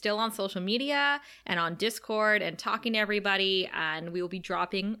be still on social media and on Discord and talking to everybody, and we will be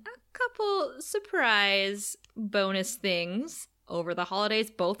dropping a couple surprise bonus things over the holidays,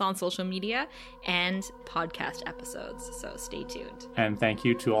 both on social media and podcast episodes, so stay tuned. And thank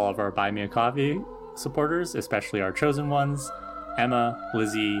you to all of our Buy Me a Coffee supporters, especially our chosen ones, Emma,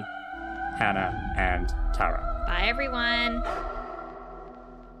 Lizzie, Hannah, and Tara. Bye, everyone.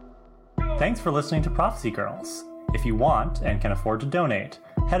 Thanks for listening to Prophecy Girls. If you want and can afford to donate,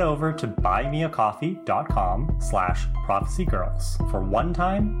 head over to buymeacoffee.com/prophecygirls for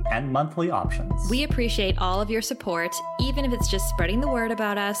one-time and monthly options. We appreciate all of your support, even if it's just spreading the word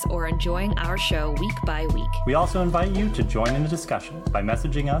about us or enjoying our show week by week. We also invite you to join in the discussion by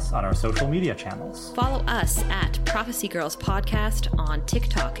messaging us on our social media channels. Follow us at Prophecy Girls Podcast on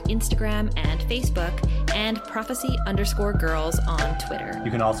TikTok, Instagram, and Facebook, and Prophecy_Girls on Twitter.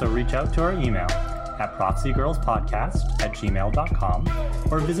 You can also reach out to our email at prophecygirlspodcast@gmail.com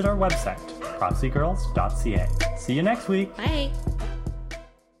or visit our website, prophecygirls.ca. See you next week. Bye.